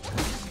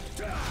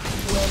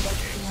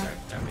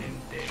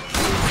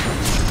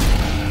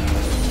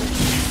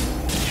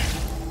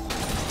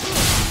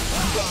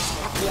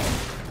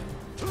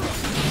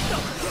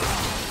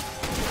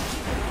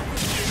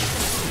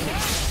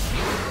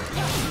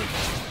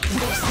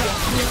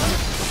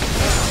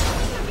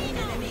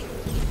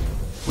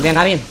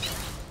 Venga, bien.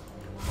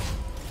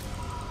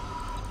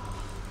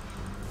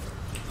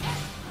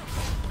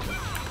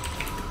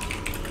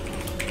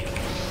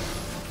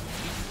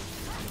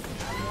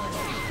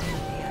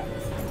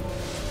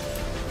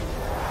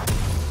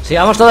 Si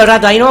vamos todo el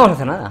rato ahí no vamos a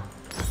hacer nada.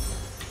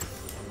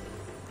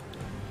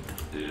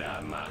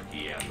 La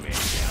magia me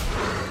llama.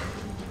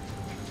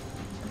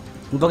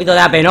 Un poquito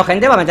de AP, ¿no,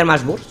 gente? Va a meter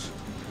más bursts.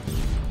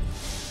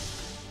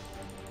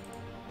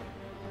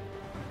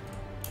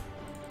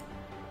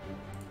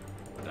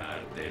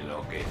 Darte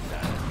lo que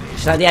darte.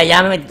 Esa tía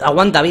ya me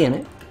aguanta bien,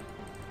 ¿eh?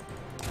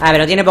 Ah,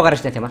 pero tiene poca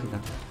resistencia mágica.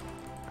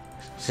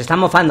 Se están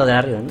mofando de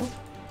arriba, ¿no?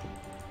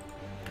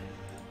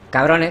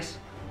 Cabrones.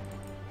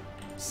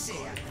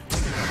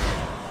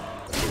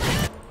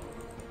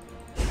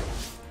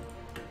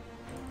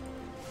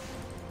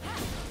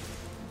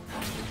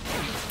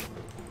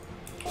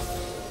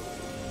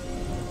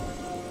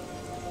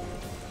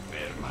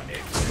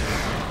 Permanezco.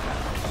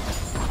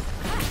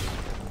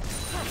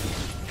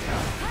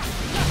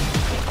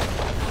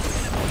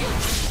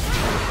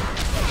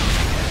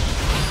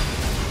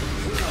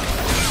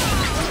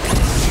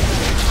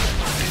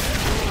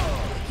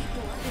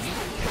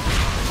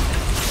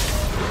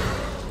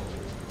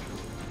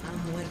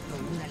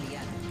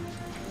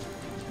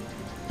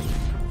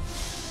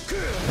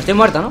 Estoy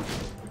muerto, ¿no?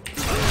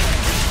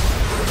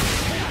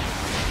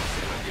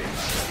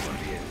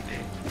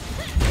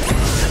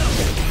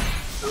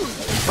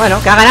 Bueno,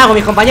 que hagan algo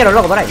mis compañeros,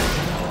 loco, por ahí.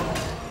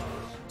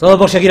 Todo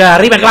por seguir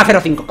arriba, que va a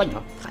 0-5,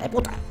 coño. Hija de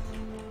puta.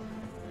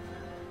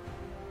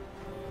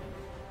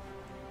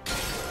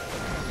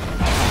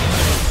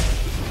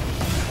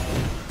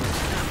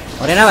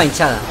 Orena va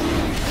hinchada.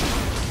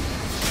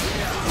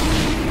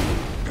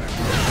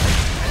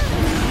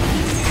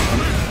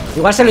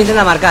 Igual se lo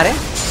intenta marcar, ¿eh?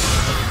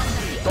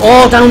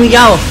 ¡Oh, te han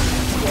humillado!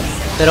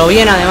 Pero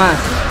bien, además.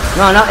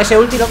 No, no, ese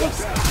ulti loco.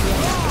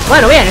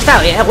 Bueno, bien, está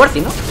bien, es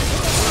worthy, ¿no?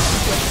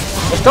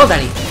 Es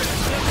totally.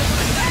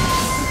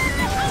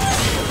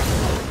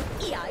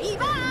 Y ahí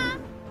va.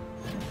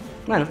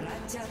 Bueno.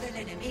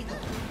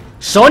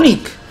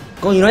 Sonic.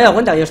 Coño, no me he dado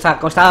cuenta que yo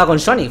estaba con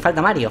Sonic.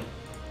 Falta Mario.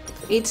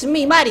 It's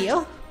me,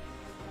 Mario.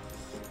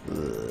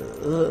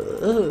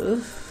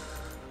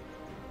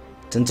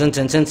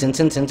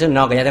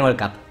 No, que ya tengo el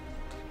cap.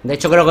 De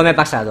hecho creo que me he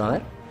pasado, a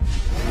ver.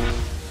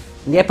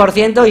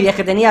 10% y 10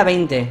 que tenía,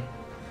 20.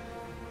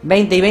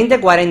 20 y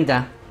 20,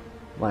 40.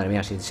 Madre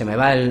mía, si se me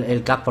va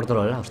el cap por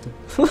todos los lados, tío.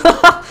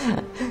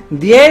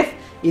 10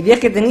 y 10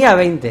 que tenía,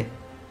 20.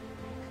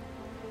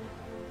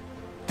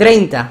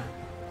 30.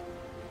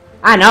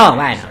 Ah, no,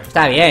 bueno,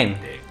 está bien.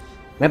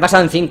 Me he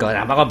pasado en 5,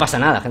 tampoco pasa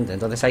nada, gente.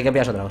 Entonces hay que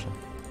pillar otra cosa.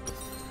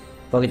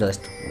 Un poquito de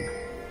esto. Venga.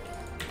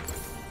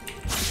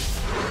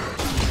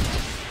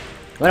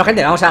 Bueno,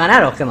 gente, ¿vamos a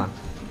ganar o qué más?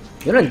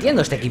 Yo no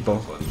entiendo este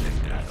equipo.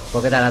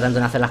 ¿Por qué tarda tanto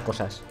en hacer las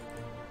cosas?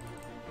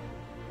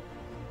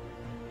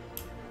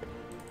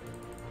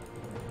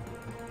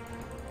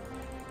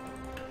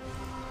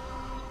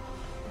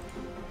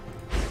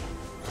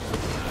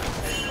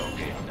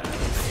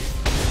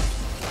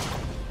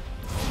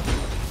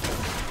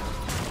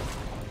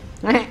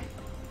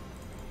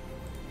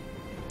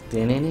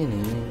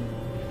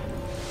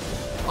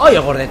 ¡Ay,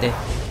 el gordete!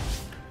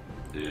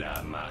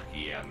 La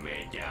magia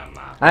me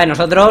llama. A ver,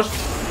 nosotros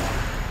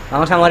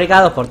vamos a morir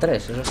cada 2 por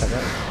 3, eso está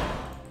claro.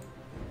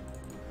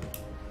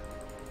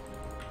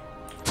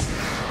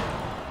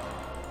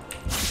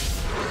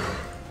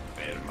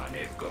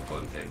 Permanezco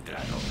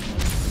concentrado.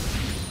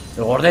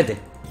 El gordete.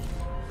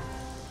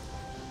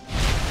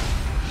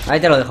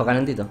 Ahí te lo dejo,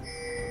 calentito.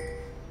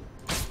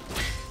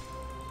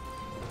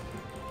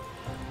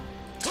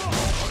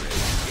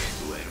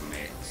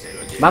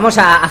 Vamos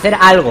a hacer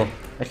algo.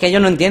 Es que yo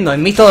no entiendo,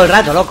 en mí todo el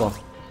rato, loco.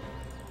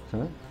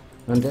 ¿Sabes?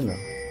 No entiendo.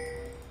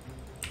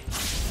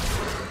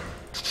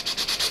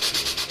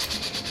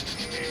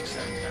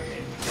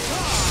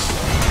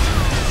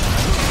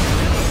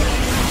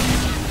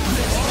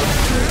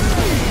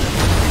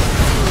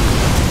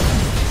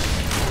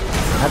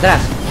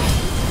 Atrás.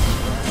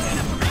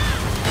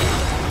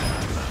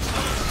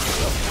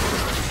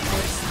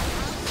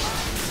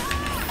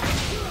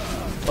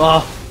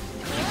 Oh.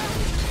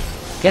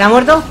 ¿Quién ha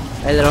muerto?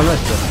 El de los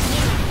nuestros.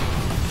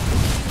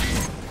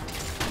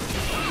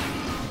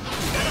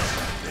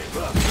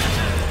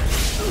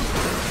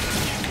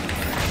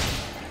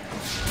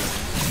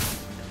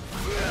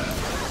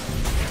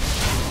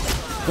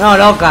 No,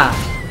 loca.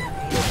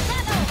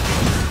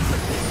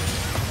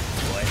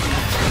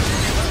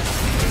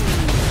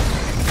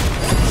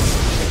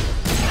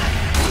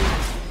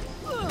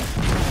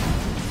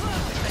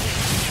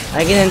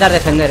 Hay que intentar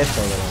defender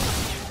esto,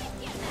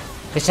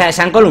 pero... Que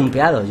se han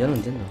columpiado, yo no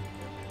entiendo.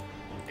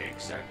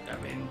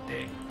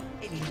 Exactamente.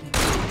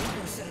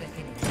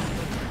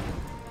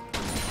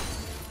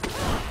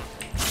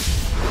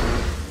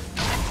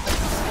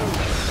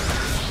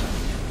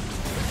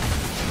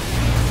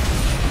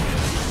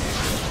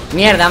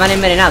 Mierda, me han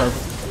envenenado.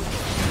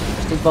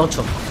 Estoy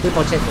pocho, estoy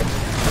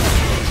pochete.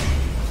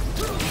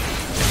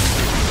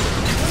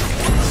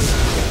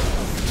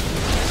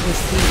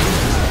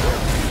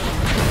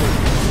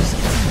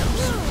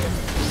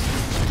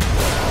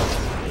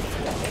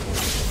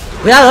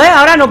 Cuidado,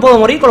 ahora no puedo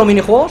morir con los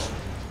minijuegos.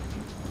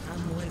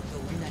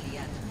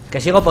 Que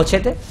sigo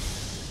pochete.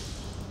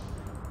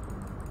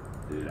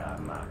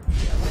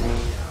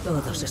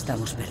 Todos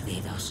estamos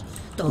perdidos.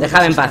 Todos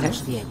Déjame en paz,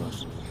 estamos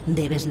ciegos.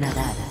 Debes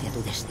nadar hacia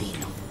tu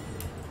destino.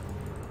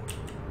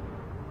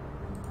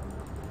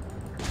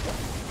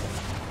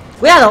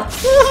 ¡Cuidado!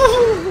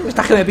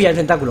 Esta que me pilla el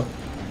tentáculo.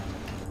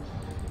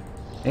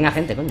 Venga,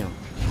 gente, coño.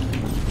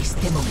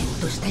 Este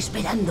momento está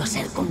esperando a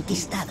ser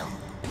conquistado.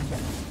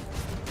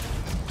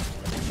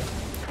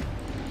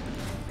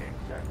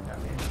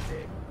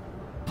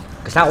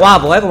 Que está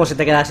guapo, como se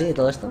te queda así y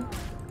todo esto.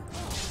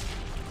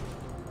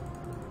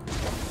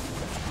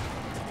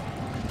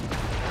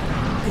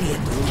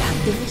 Criatura,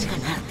 debes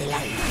ganarte el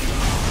alma.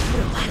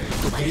 Probar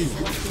tu valía.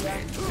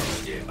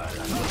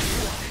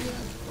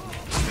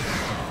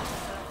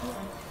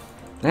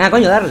 Venga,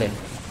 coño, darle.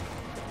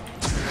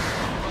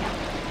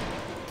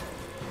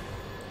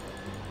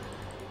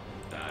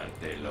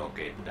 Tarde lo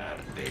que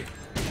tarde.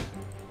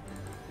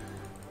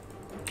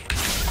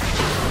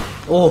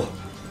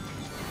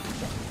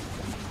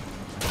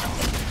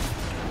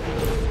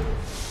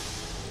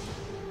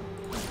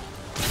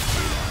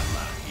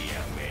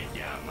 Magia me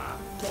llama.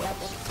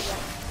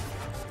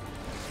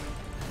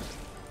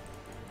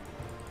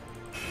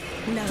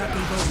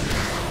 Negativo.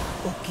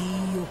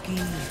 Oki.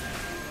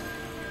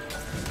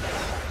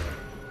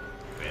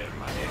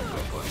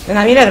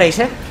 Venga, viene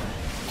Grace,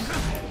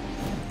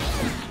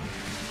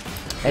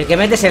 El que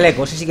mete es el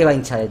eco, ese sí que va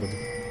hinchadete, tío.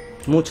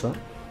 Mucho,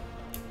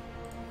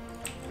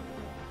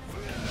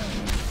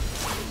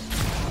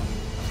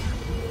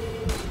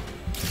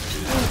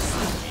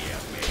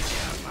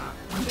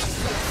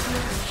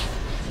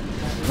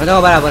 No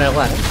tengo para poner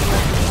guard,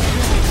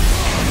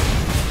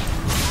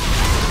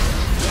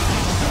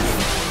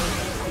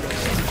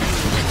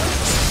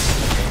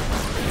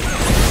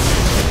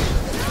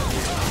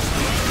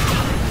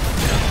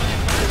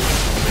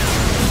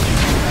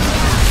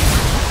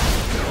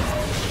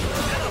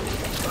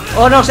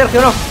 Oh no,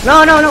 Sergio, no.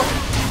 No, no, no.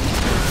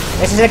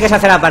 Ese es el que se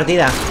hace la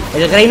partida.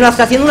 El Grey no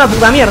está haciendo una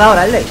puta mierda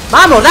ahora, el Ley.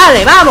 ¡Vamos,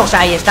 dale! ¡Vamos!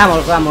 Ahí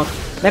estamos, vamos.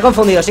 Me he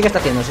confundido, sí que está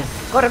haciendo, sí.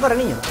 Corre, corre,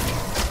 niño.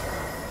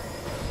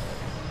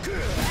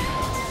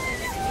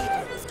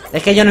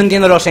 Es que yo no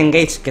entiendo los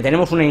engage. Que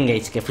tenemos un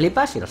engage que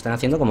flipas y lo están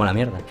haciendo como la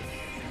mierda.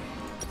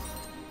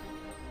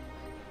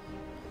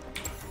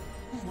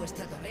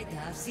 Vuestra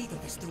torreta ha sido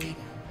destruida.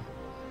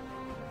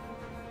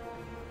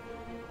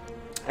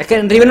 Es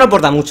que Riven no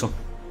aporta mucho.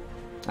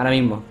 Ahora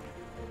mismo.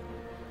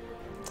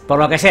 Por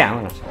lo que sea,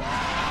 bueno.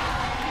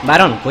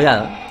 Varón,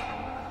 cuidado.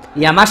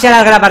 Y a más se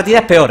alarga la partida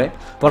es peor, ¿eh?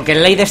 Porque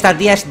el ley de esta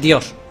tía es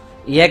Dios.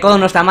 Y Echo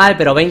no está mal,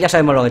 pero Vayne ya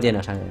sabemos lo que tiene,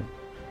 o sea.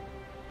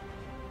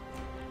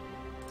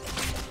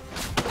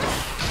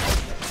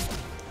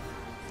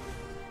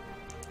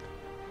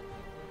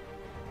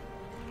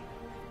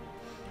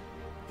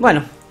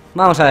 Bueno,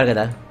 vamos a ver qué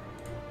tal.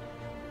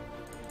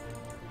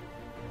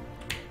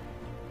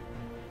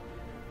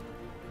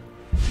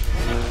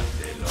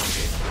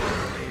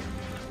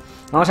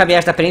 Vamos a pillar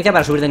esta experiencia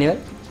para subir de nivel.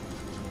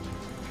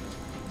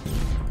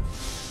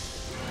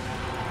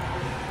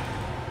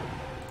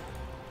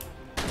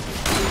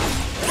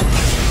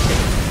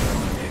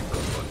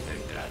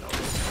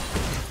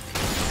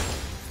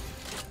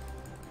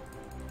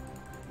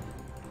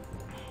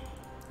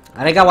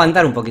 Ahora hay que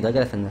aguantar un poquito, hay que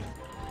defender.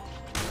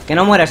 Que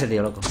no muera ese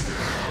tío, loco.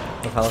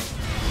 Por favor.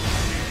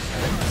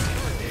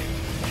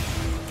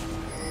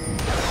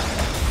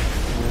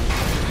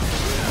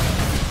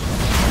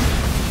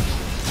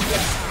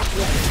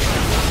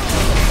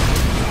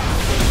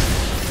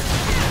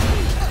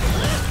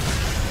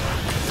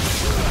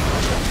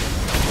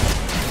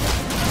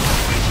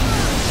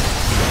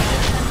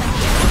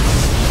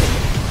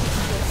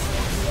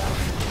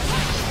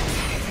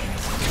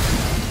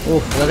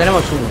 Uf, lo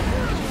tenemos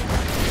uno.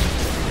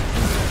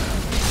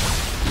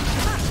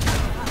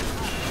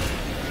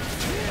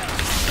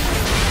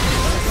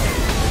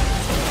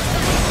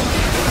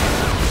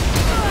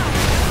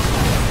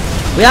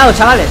 Cuidado,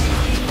 chavales.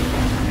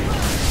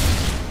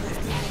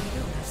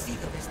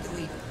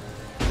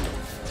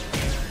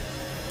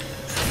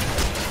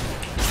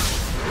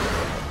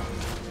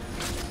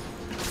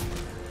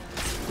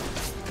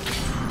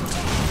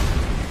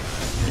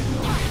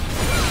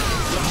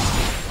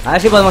 A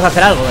ver si podemos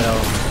hacer algo, pero...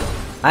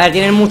 A ver,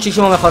 tienen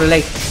muchísimo mejor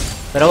late.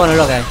 Pero bueno, es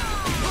lo que hay.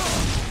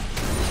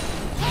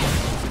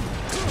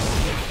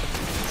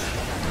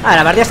 Ah,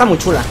 la partida está muy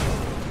chula.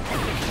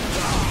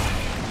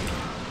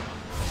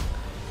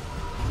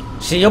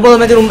 Si yo puedo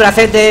meter un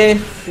bracete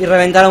y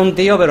reventar a un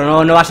tío,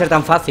 pero no va a ser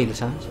tan fácil,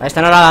 ¿sabes? A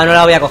esta no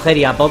la voy a coger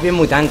y a Poppy es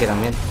muy tanque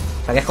también.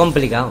 O sea que es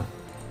complicado.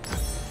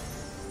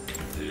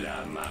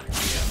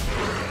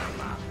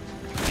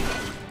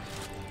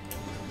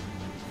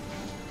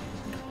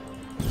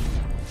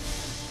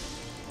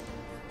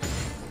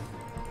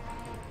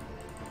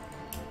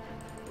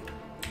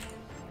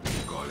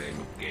 Golem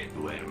que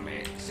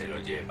duerme se lo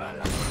lleva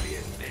la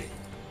corriente.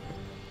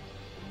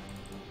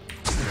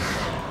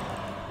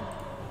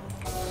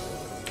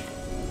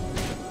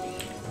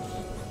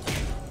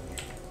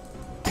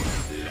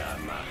 La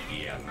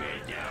magia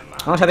me llama.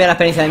 Vamos a ver la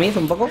experiencia de Myth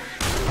un poco.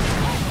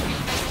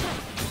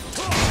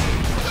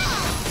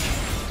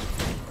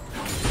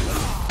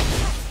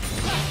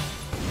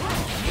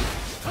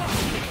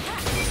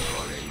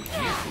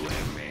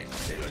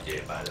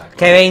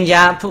 Que Vayne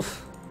ya... Uf.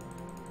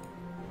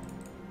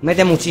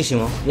 Mete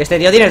muchísimo. Y este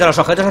tío tiene todos los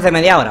objetos hace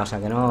media hora, o sea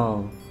que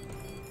no...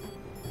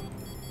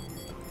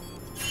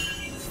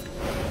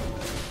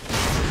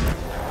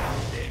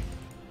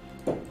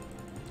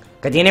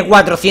 Que tiene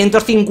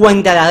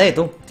 450 de AD,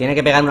 tú. Tiene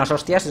que pegar unas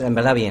hostias, en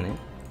verdad bien, ¿eh?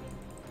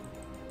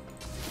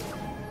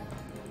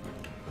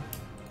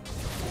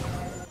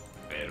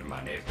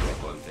 Permanezco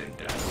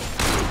concentrado.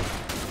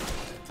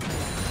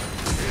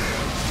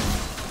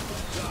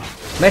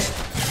 ¿Ves?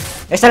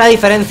 Esta es la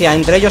diferencia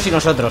entre ellos y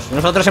nosotros.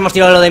 Nosotros hemos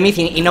tirado lo de Myth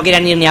y no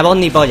quieren ir ni a bot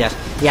ni pollas.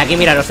 Y aquí,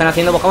 mira, lo están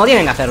haciendo pues como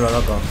tienen que hacerlo,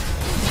 loco.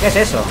 ¿Qué es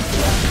eso?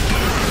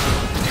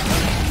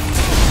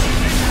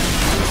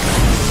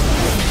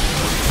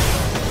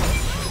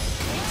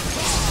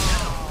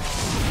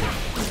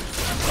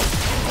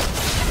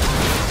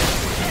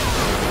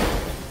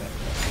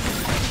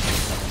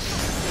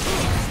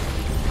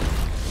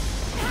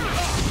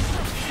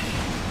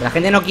 La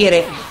gente no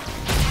quiere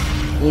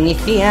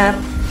iniciar.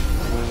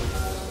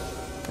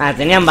 Ah,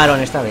 tenían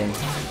varón, está bien.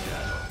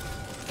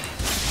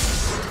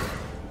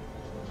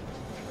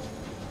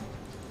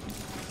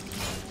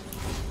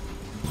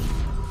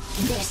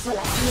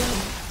 Desolación.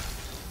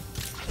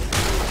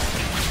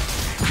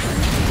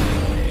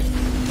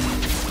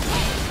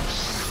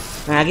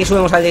 Aquí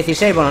subimos al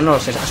 16, bueno, no lo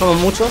sé, somos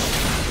muchos.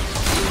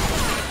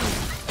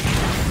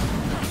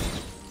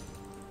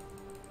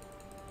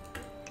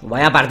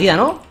 Vaya partida,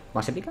 ¿no?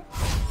 ¿Más épica?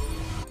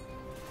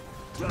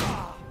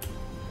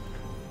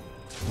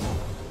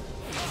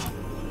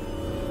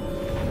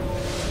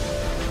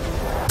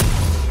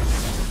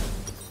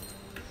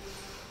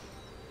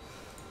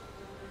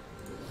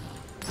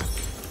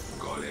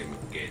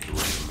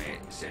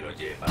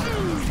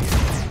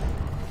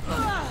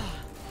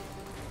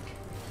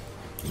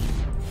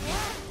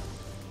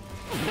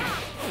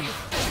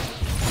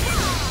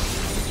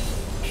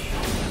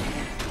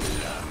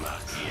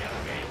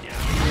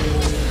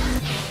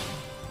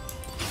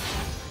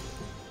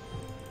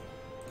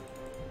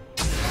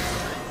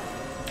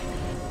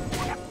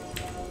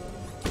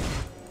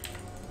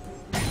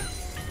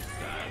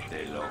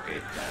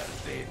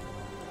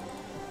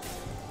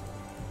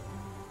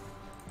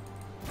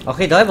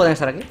 Ojito, pueden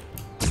estar aquí.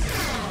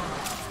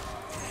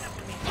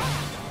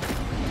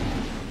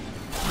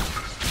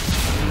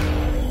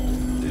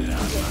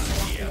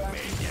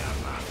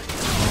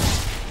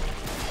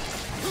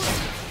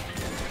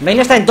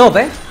 Vayne está en top,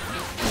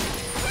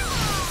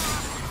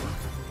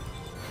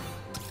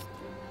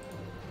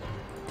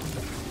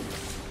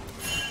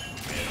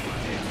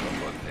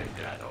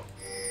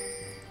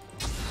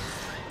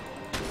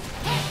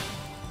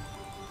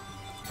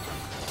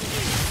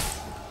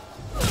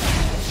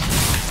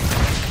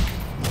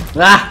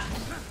 ¡Ah!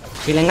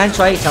 Si le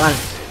engancho ahí, chaval.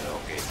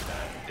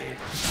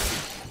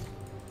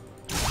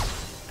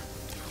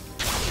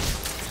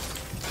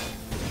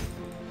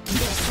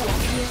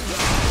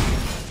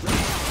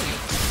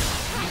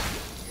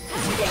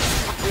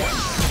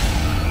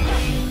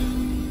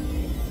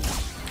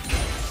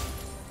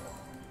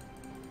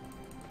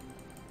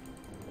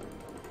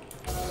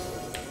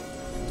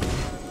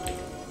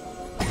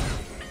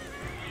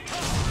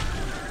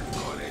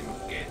 Golem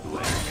que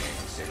duerme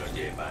se lo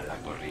lleva la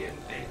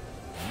corriente.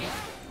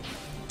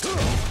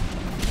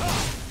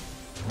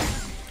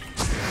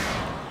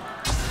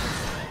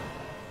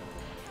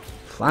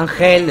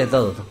 Ángel, de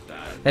todo.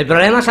 El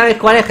problema, ¿sabes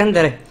cuál es,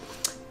 gente?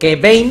 Que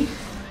Vayne,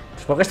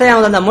 pues porque está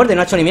llegando tanta muerte y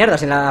no ha hecho ni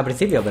mierdas al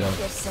principio, pero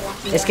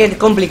es que es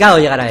complicado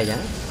llegar a ella,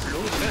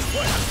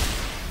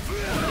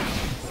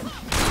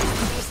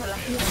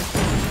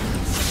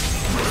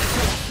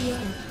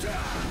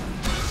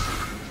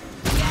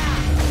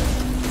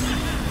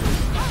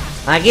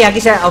 Aquí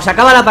o se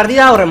acaba la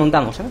partida o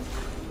remontamos,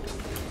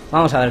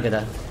 Vamos a ver qué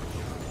tal.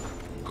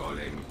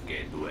 Golem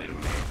que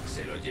duerme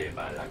se lo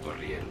lleva la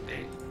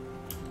corriente.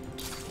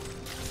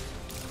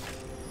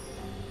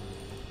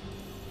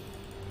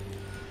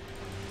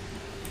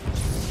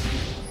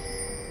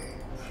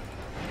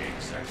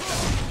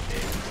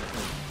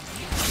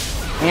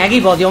 En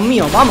equipo, Dios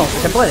mío, vamos,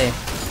 se puede.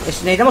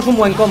 Necesitamos un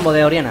buen combo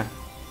de Oriana.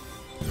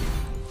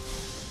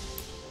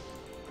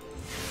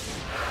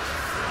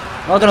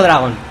 Otro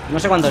dragón, no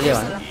sé cuántos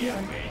llevan.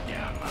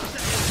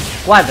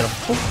 4.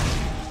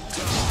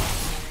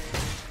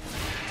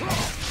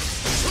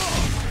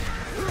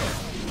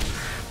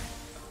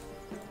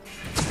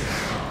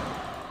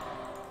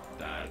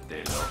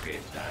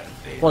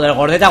 Joder, el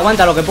gordete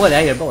aguanta lo que puede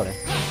ahí, el pobre.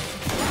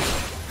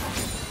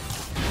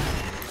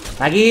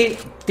 Aquí,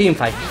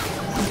 teamfight.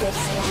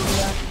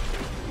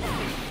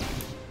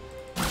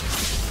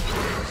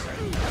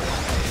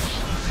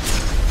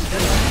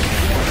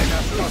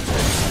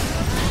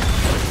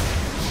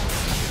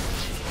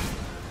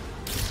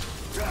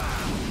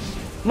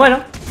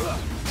 Bueno.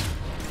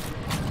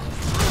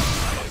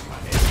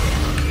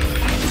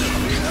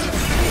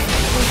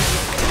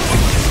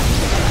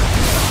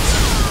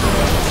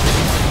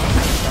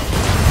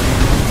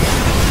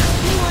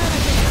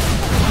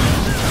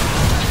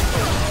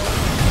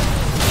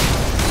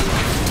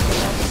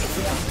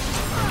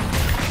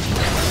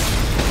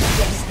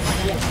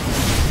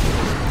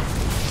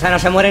 O sea, no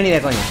se muere ni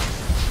de coña.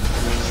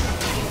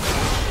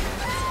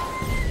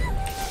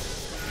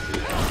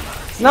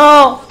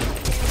 ¡No!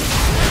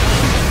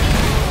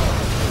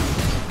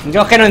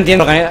 Yo es que no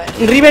entiendo.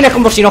 Riven es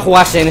como si no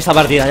jugase en esta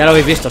partida, ya lo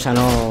habéis visto, o sea,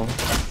 no...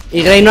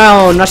 Y Grey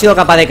no ha sido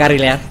capaz de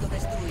carrilear.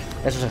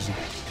 Eso es así.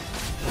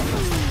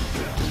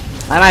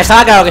 Además,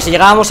 estaba claro que si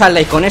llegábamos al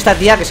late con esta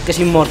tía, que es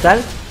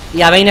inmortal,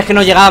 y a Vayne es que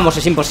no llegábamos,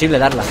 es imposible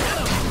darla.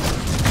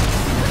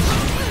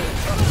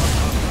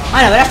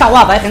 Bueno, pero está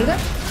guapa, gente.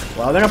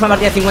 Por lo menos una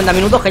partida de 50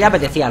 minutos que ya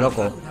apetecía,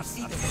 loco.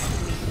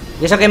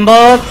 Y eso que en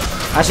bot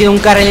ha sido un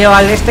carrileo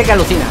al este que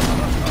alucina.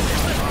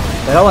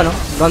 Pero bueno,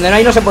 donde no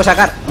hay no se puede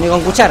sacar, ni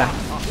con cuchara.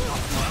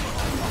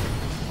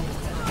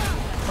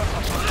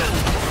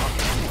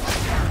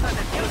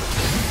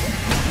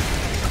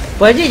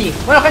 Pues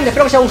GG. Bueno, gente,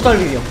 espero que os haya gustado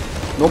el vídeo.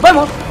 Nos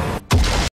vemos.